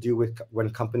has to do with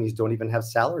when companies don't even have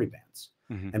salary bands.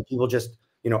 Mhm. And people just,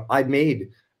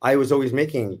 I was always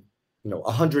making,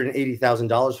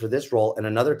 $180,000 for this role, and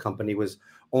another company was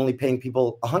only paying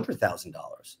people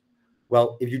 $100,000.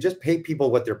 Well, if you just pay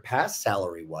people what their past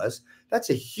salary was, that's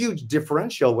a huge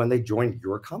differential when they join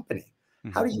your company.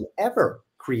 How Mhm. do you ever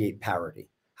create parity?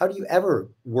 How do you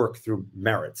ever work through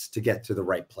merits to get to the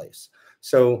right place?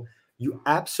 So You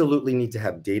absolutely need to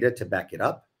have data to back it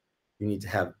up. You need to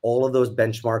have all of those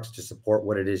benchmarks to support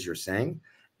what it is you're saying.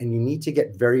 And you need to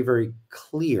get very, very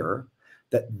clear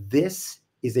that this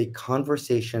is a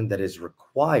conversation that is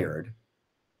required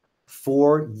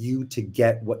for you to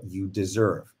get what you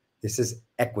deserve. This is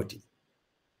equity.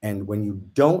 And when you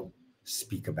don't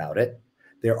speak about it,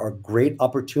 there are great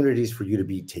opportunities for you to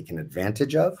be taken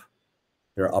advantage of.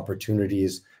 There are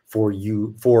opportunities for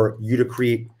you to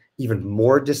create even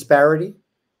more disparity.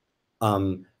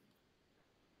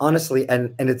 Honestly,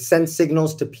 and it sends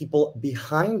signals to people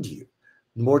behind you,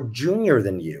 more junior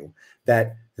than you,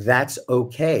 that that's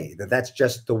okay, that that's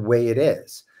just the way it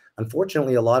is.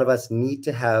 Unfortunately, a lot of us need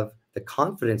to have the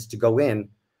confidence to go in,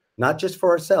 not just for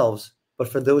ourselves, but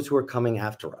for those who are coming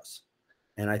after us.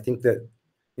 And I think that,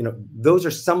 those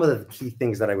are some of the key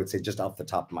things that I would say just off the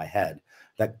top of my head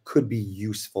that could be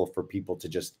useful for people to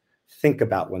just think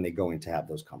about when they go in to have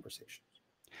those conversations.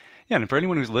 Yeah, and for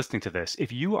anyone who's listening to this,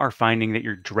 if you are finding that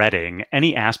you're dreading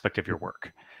any aspect of your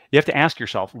work, you have to ask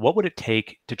yourself, what would it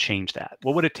take to change that?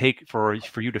 What would it take for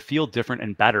you to feel different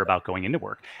and better about going into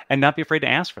work and not be afraid to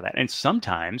ask for that? And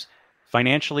sometimes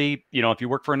financially, if you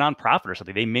work for a nonprofit or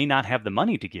something, they may not have the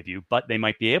money to give you, but they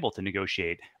might be able to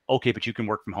negotiate, okay, but you can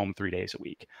work from home 3 days a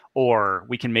week, or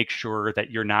we can make sure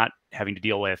that you're not having to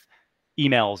deal with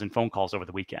emails and phone calls over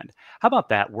the weekend. How about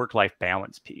that work-life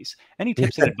balance piece? Any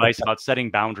tips and advice about setting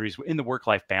boundaries in the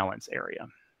work-life balance area?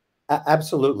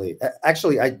 Absolutely.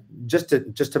 Actually, I just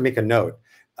to make a note,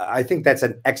 I think that's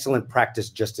an excellent practice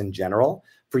just in general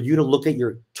for you to look at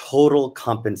your total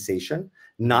compensation,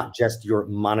 not just your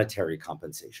monetary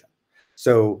compensation.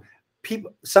 So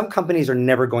some companies are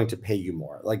never going to pay you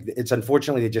more. Like, it's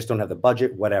unfortunately, they just don't have the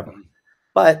budget, whatever. Mhm.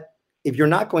 But if you're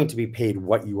not going to be paid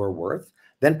what you are worth,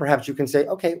 then perhaps you can say,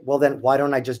 okay, well then why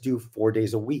don't I just do 4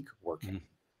 days a week working? Mhm.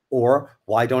 Or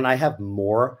why don't I have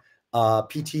more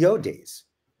PTO days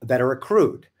that are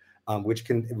accrued, which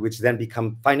then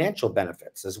become financial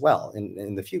benefits as well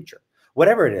in the future?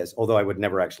 Whatever it is, although I would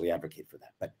never actually advocate for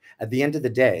that. But at the end of the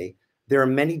day, there are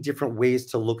many different ways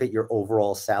to look at your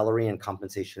overall salary and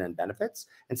compensation and benefits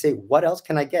and say, what else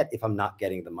can I get if I'm not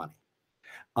getting the money?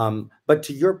 But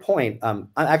to your point,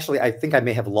 I think I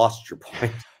may have lost your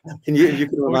point. If you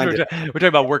can We're remind it? talking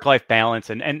about work-life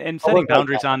balance and Oh, setting work-life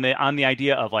boundaries on the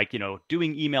idea of, like,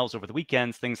 doing emails over the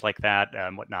weekends, things like that,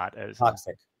 whatnot. As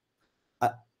toxic.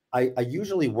 I, I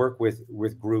usually work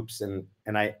with groups and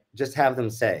I just have them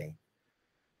say,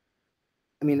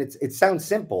 I mean, it sounds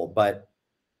simple, but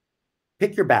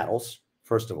pick your battles,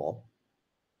 first of all.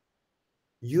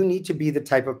 You need to be the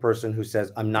type of person who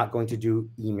says, I'm not going to do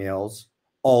emails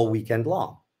all weekend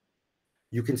long.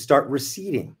 You can start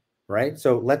receding, right?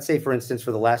 So let's say, for instance,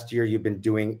 for the last year, you've been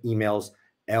doing emails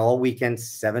all weekend,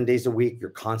 7 days a week. You're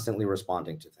constantly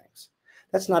responding to things.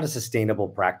 That's not a sustainable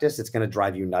practice. It's going to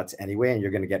drive you nuts anyway, and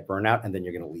you're going to get burnout, and then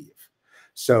you're going to leave.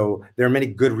 So there are many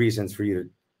good reasons for you to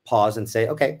pause and say,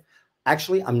 okay,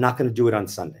 actually, I'm not going to do it on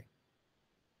Sunday.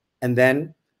 And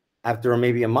then after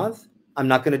maybe a month, I'm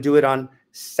not going to do it on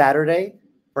Saturday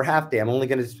for half day. I'm only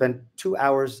going to spend 2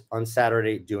 hours on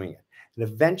Saturday doing it. And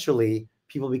eventually,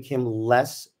 people became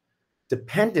less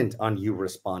dependent on you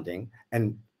responding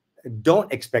and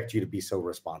don't expect you to be so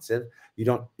responsive. You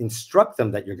don't instruct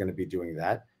them that you're going to be doing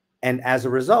that. And as a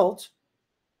result,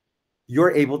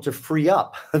 you're able to free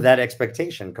up that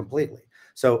expectation completely.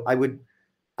 So I would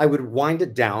wind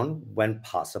it down when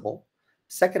possible.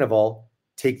 Second of all,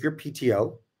 take your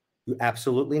PTO. You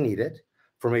absolutely need it.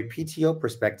 From a PTO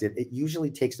perspective, it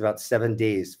usually takes about 7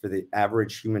 days for the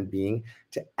average human being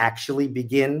to actually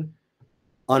begin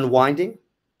unwinding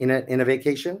in a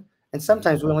vacation. And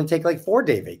sometimes we only take like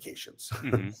 4-day vacations.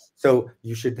 Mhm. So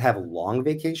you should have long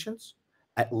vacations,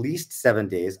 at least 7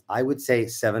 days. I would say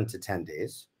 7 to 10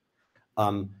 days.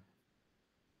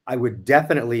 I would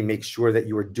definitely make sure that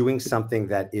you are doing something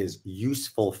that is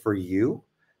useful for you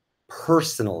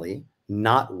personally,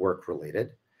 not work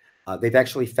related. They've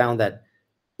actually found that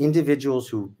individuals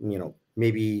who,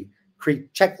 maybe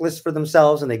create checklists for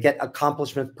themselves and they get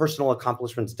personal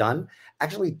accomplishments done,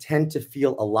 actually tend to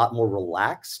feel a lot more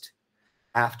relaxed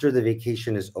after the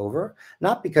vacation is over.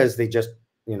 Not because they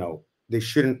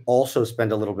shouldn't also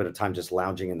spend a little bit of time just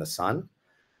lounging in the sun,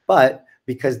 but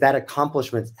because that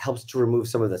accomplishment helps to remove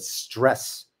some of the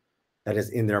stress that is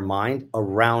in their mind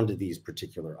around these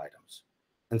particular items.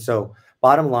 And so,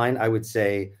 bottom line, I would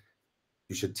say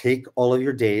you should take all of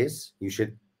your days. You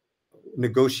should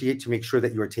negotiate to make sure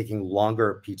that you are taking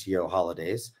longer PTO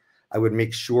holidays. I would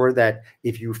make sure that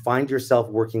if you find yourself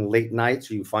working late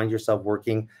nights or you find yourself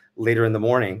working later in the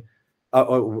morning,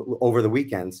 over the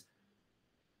weekends,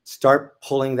 start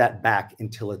pulling that back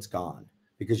until it's gone.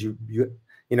 because you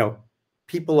know,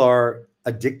 people are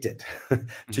addicted to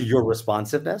Mhm. your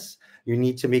responsiveness. You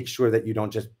need to make sure that you don't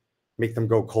just make them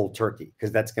go cold turkey,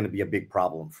 because that's going to be a big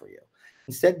problem for you.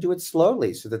 Instead, do it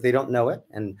slowly so that they don't know it.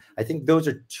 And I think those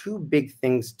are two big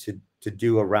things to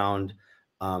do around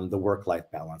the work-life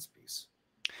balance piece.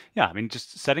 Yeah, I mean,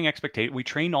 just setting expectation. We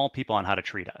train all people on how to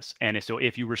treat us, and so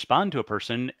if you respond to a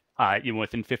person,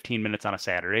 within 15 minutes on a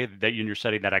Saturday, that you're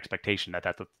setting that expectation that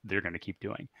that's what they're going to keep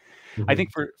doing. I think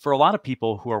Mhm, for a lot of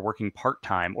people who are working part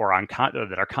time or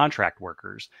that are contract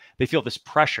workers, they feel this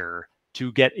pressure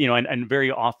to get, and very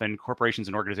often corporations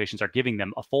and organizations are giving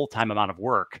them a full time amount of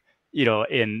work, but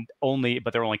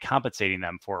they're only compensating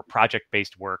them for project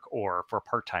based work or for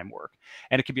part time work.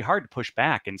 And it can be hard to push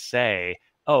back and say,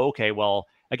 oh, okay, well,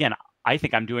 again, I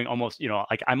think I'm doing almost,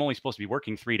 like I'm only supposed to be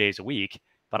working 3 days a week,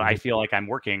 but I mhm, feel like I'm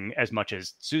working as much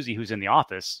as Susie, who's in the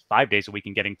office 5 days a week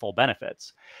and getting full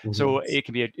benefits. So mhm. it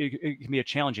can be a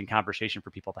challenging conversation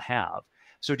for people to have.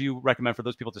 So do you recommend for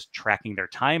those people just tracking their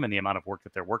time and the amount of work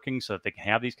that they're working so that they can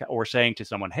have these, or saying to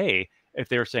someone, hey, if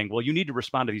they're saying, well, you need to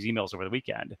respond to these emails over the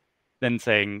weekend, then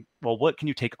saying, well, what can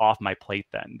you take off my plate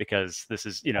then? Because this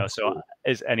is, so Absolutely.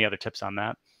 is any other tips on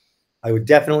that? I would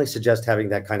definitely suggest having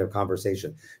that kind of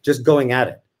conversation, just going at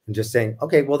it and just saying,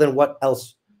 okay, well, then what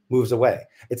else moves away?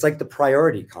 It's like the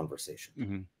priority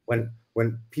conversation. Hmm.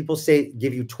 When people say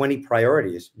give you 20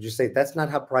 priorities, you just say that's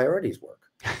not how priorities work,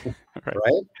 Right.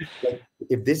 right? Like,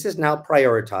 if this is now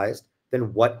prioritized,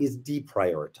 then what is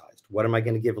deprioritized? What am I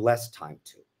going to give less time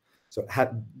to? So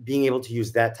being able to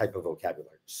use that type of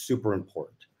vocabulary, super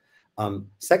important.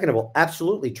 Second of all,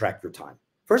 absolutely track your time.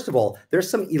 First of all, there's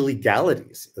some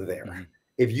illegalities there. Hmm.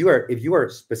 If you are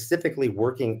specifically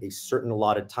working a certain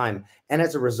allotted time, and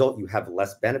as a result you have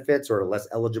less benefits or are less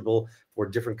eligible for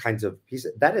different kinds of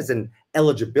pieces, that is an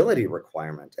eligibility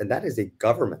requirement, and that is a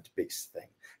government-based thing.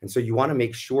 And so you want to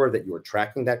make sure that you are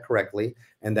tracking that correctly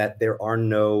and that there are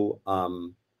no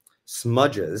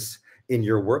smudges in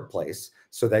your workplace,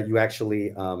 so that you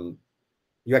actually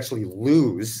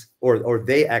lose, or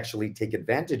they actually take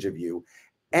advantage of you,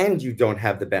 and you don't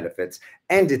have the benefits,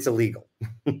 and it's illegal.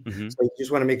 So Hmm. you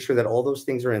just want to make sure that all those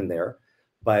things are in there.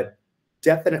 But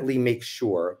definitely make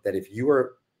sure that if you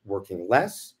are working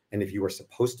less, and if you are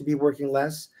supposed to be working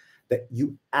less, that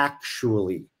you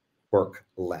actually work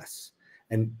less.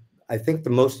 And I think the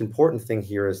most important thing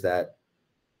here is that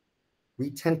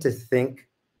we tend to think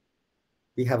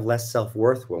we have less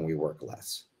self-worth when we work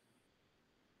less.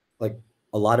 Like,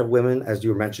 a lot of women, as you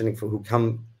were mentioning, who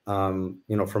come,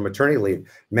 from maternity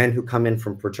leave, men who come in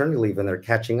from paternity leave and they're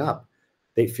catching up,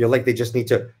 they feel like they just need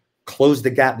to close the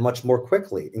gap much more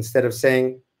quickly, instead of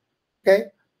saying, okay,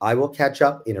 I will catch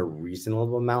up in a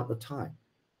reasonable amount of time.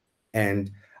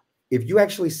 And if you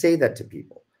actually say that to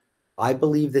people, I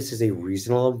believe this is a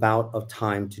reasonable amount of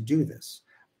time to do this.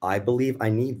 I believe I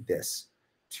need this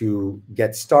to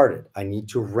get started. I need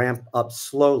to ramp up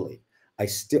slowly. I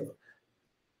still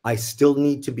I still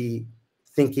need to be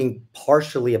thinking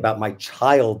partially about my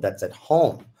child that's at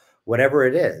home, whatever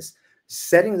it is.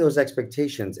 Setting those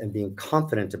expectations and being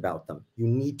confident about them, you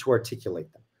need to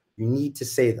articulate them. You need to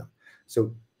say them.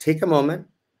 So take a moment,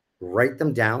 write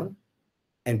them down,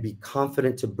 and be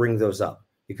confident to bring those up.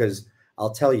 Because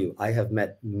I'll tell you, I have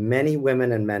met many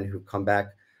women and men who've come back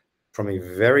from a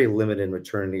very limited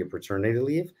maternity or paternity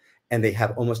leave, and they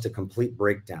have almost a complete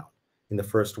breakdown in the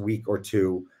first week or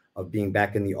two of being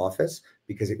back in the office,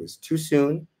 because it was too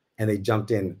soon and they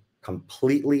jumped in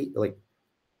completely, like,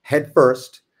 head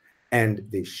first, and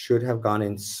they should have gone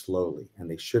in slowly,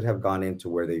 and they should have gone into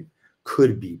where they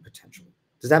could be potentially.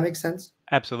 Does that make sense?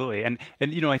 Absolutely. And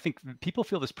I think people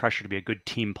feel this pressure to be a good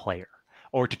team player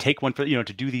or to take one for, to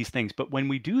do these things. But when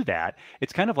we do that,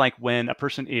 it's kind of like when a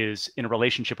person is in a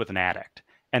relationship with an addict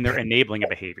and they're enabling a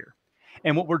behavior.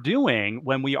 And what we're doing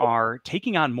when we are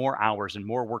taking on more hours and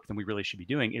more work than we really should be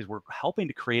doing is we're helping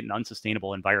to create an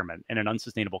unsustainable environment and an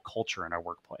unsustainable culture in our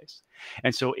workplace.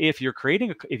 And so if you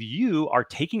are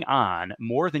taking on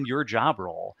more than your job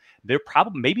role,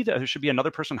 maybe there should be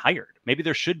another person hired. Maybe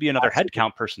there should be another Absolutely.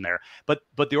 headcount person there,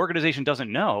 but the organization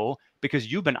doesn't know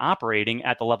because you've been operating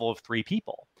at the level of three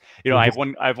people. Mhm.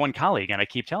 I have one colleague, and I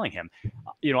keep telling him,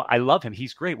 I love him.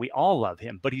 He's great. We all love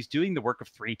him, but he's doing the work of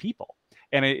three people.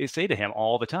 And I say to him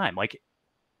all the time, like,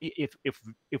 if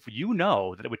you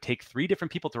know that it would take three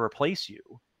different people to replace you,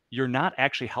 you're not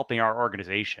actually helping our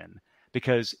organization,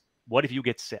 because what if you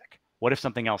get sick? What if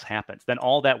something else happens? Then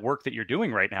all that work that you're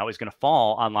doing right now is going to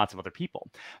fall on lots of other people.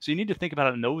 So you need to think about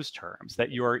it in those terms,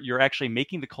 that you're actually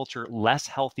making the culture less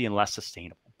healthy and less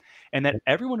sustainable. And that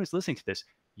everyone who's listening to this,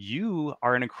 you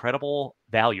are an incredible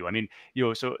value. I mean,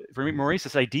 so for me, Maurice,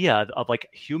 this idea of like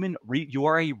you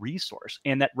are a resource,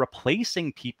 and that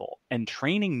replacing people and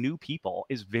training new people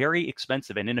is very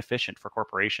expensive and inefficient for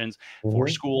corporations, for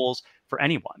Mhm. schools, for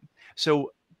anyone.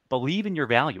 So believe in your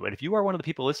value. And if you are one of the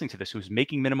people listening to this who's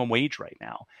making minimum wage right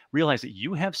now, realize that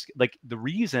you have, like, the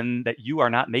reason that you are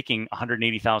not making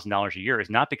 $180,000 a year is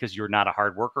not because you're not a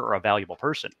hard worker or a valuable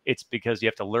person. It's because you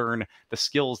have to learn the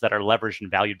skills that are leveraged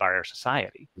and valued by our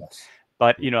society. Yes.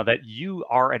 But that you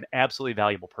are an absolutely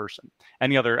valuable person.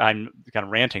 Any other? I'm kind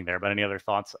of ranting there, but any other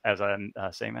thoughts as I'm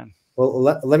saying that? Well,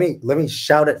 let me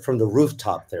shout it from the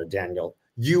rooftop there, Daniel.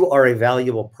 You are a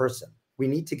valuable person. We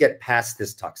need to get past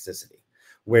this toxicity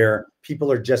where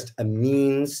people are just a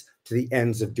means to the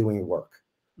ends of doing work.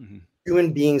 Mm-hmm.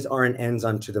 Human beings aren't ends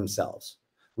unto themselves.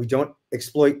 We don't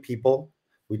exploit people.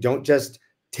 We don't just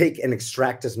take and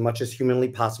extract as much as humanly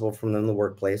possible from them in the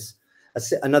workplace.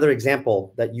 Another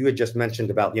example that you had just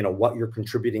mentioned about, what you're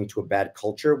contributing to a bad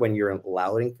culture when you're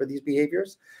allowing for these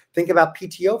behaviors. Think about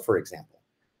PTO, for example.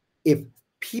 If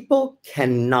people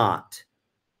cannot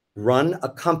run a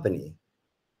company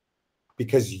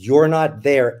because you're not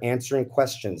there answering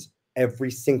questions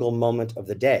every single moment of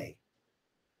the day,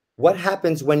 what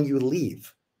happens when you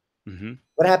leave? Mm-hmm.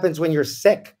 What happens when you're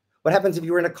sick? What happens if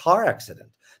you were in a car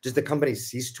accident? Does the company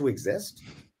cease to exist?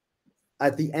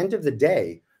 At the end of the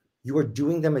day, you are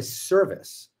doing them a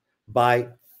service by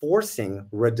forcing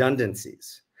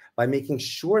redundancies, by making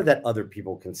sure that other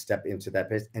people can step into that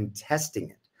place and testing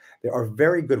it. There are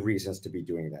very good reasons to be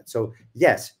doing that. So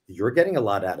yes, you're getting a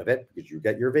lot out of it because you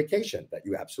get your vacation that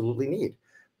you absolutely need.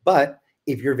 But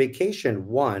if your vacation,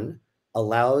 one,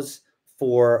 allows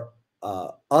for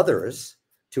others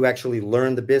to actually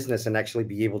learn the business and actually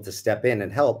be able to step in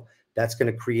and help, that's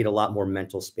going to create a lot more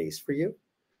mental space for you.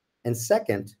 And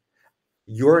second,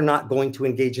 you're not going to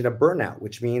engage in a burnout,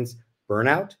 which means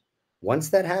burnout, once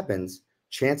that happens,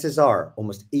 chances are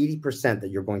almost 80%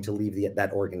 that you're going to leave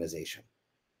that organization,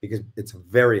 because it's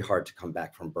very hard to come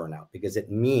back from burnout, because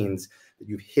it means that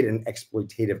you've hit an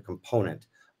exploitative component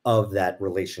of that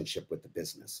relationship with the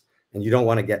business. And you don't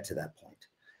want to get to that point.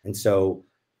 And so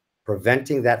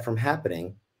preventing that from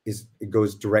happening it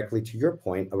goes directly to your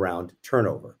point around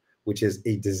turnover, which is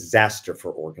a disaster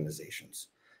for organizations,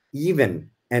 even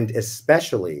and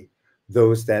especially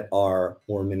those that are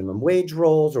more minimum wage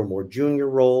roles or more junior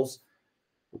roles.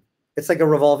 It's like a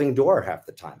revolving door half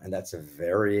the time, and that's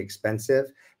very expensive,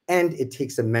 and it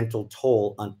takes a mental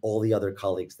toll on all the other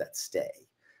colleagues that stay,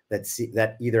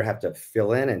 that either have to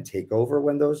fill in and take over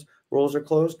when those roles are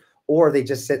closed, or they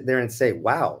just sit there and say,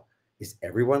 wow, is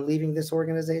everyone leaving this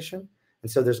organization?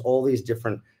 And so there's all these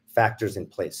different factors in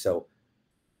place. So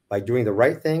by doing the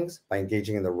right things, by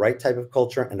engaging in the right type of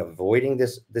culture and avoiding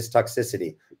this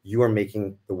toxicity, you are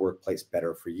making the workplace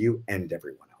better for you and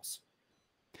everyone else.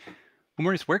 Well,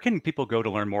 Maurice, where can people go to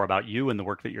learn more about you and the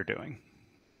work that you're doing?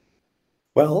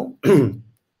 Well,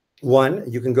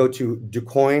 one, you can go to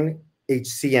Ducoing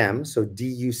HCM, so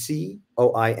DUCOING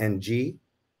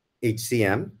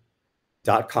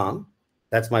HCM.com.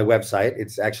 That's my website.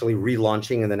 It's actually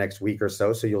relaunching in the next week or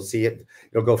so. So you'll see it.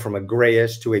 It'll go from a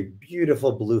grayish to a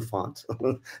beautiful blue font.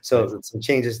 So Nice. some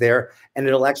changes there. And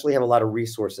it'll actually have a lot of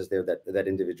resources there that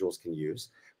individuals can use.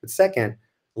 But second,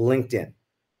 LinkedIn.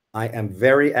 I am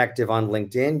very active on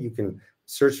LinkedIn. You can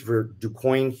search for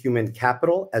Ducoing Human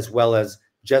Capital, as well as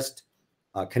just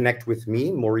connect with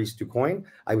me, Maurice Ducoing.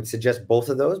 I would suggest both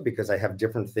of those because I have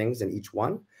different things in each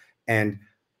one. And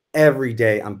every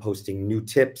day I'm posting new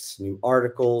tips, new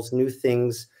articles, new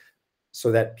things so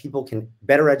that people can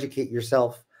better educate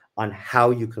yourself on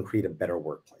how you can create a better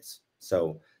workplace.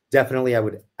 So definitely I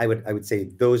would say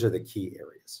those are the key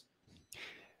areas.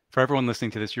 For everyone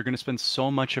listening to this, you're going to spend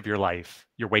so much of your life,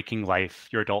 your waking life,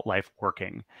 your adult life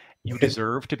working. You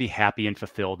deserve to be happy and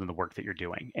fulfilled in the work that you're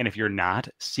doing. And if you're not,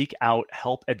 seek out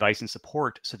help, advice, and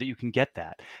support so that you can get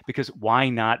that. Because why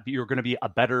not? You're going to be a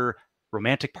better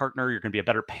romantic partner. You're going to be a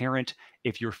better parent.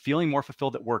 If you're feeling more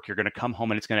fulfilled at work, you're going to come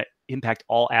home and it's going to impact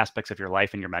all aspects of your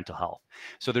life and your mental health.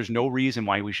 So there's no reason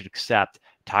why we should accept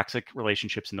toxic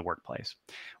relationships in the workplace.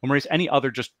 Well, Maurice, any other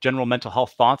just general mental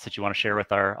health thoughts that you want to share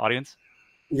with our audience?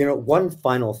 One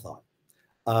final thought.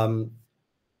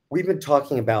 We've been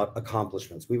talking about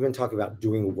accomplishments. We've been talking about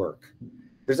doing work.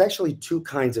 There's actually two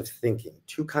kinds of thinking,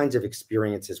 two kinds of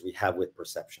experiences we have with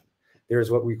perception.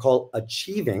 There's what we call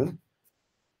achieving,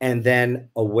 and then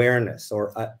awareness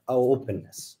or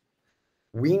openness.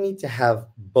 We need to have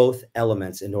both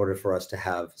elements in order for us to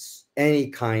have any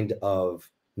kind of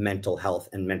mental health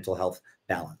and mental health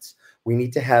balance. We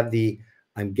need to have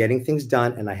I'm getting things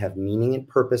done and I have meaning and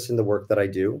purpose in the work that I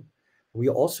do. We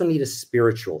also need a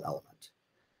spiritual element.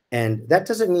 And that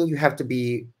doesn't mean you have to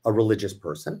be a religious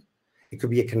person. It could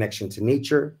be a connection to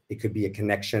nature. It could be a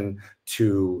connection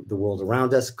to the world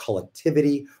around us,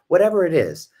 collectivity, whatever it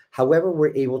is. However,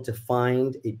 we're able to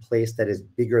find a place that is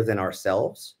bigger than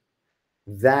ourselves,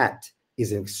 that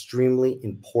is an extremely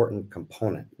important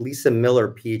component. Lisa Miller,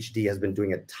 PhD, has been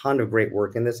doing a ton of great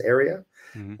work in this area.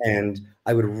 Mhm. And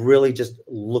I would really just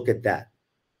look at that.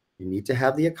 You need to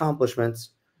have the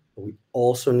accomplishments, but we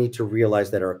also need to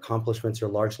realize that our accomplishments are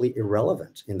largely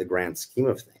irrelevant in the grand scheme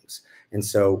of things. And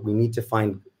so we need to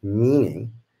find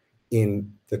meaning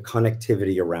in the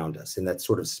connectivity around us, in that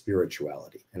sort of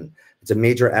spirituality. And it's a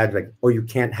major advocate, or you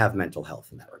can't have mental health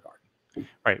in that regard.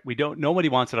 Right. Nobody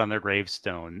wants it on their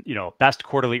gravestone, best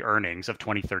quarterly earnings of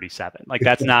 2037. Like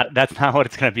that's not what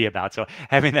it's going to be about. So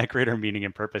having that greater meaning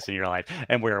and purpose in your life,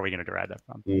 and where are we going to derive that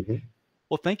from? Mhm.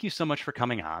 Well, thank you so much for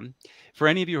coming on. For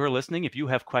any of you who are listening, if you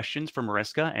have questions for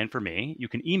Mariska and for me, you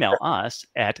can email us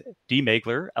at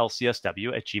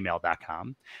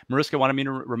dmaglerlcsw@gmail.com. Mariska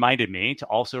reminded me to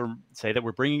also say that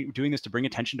we're doing this to bring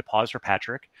attention to Pause for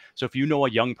Patrick. So if you know a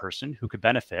young person who could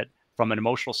benefit from an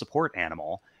emotional support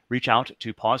animal, reach out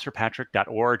to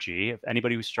pauseforpatrick.org. If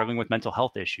anybody who's struggling with mental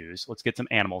health issues, let's get some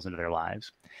animals into their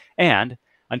lives. And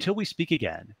until we speak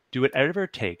again, do whatever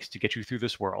it takes to get you through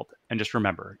this world. And just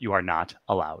remember, you are not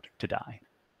allowed to die.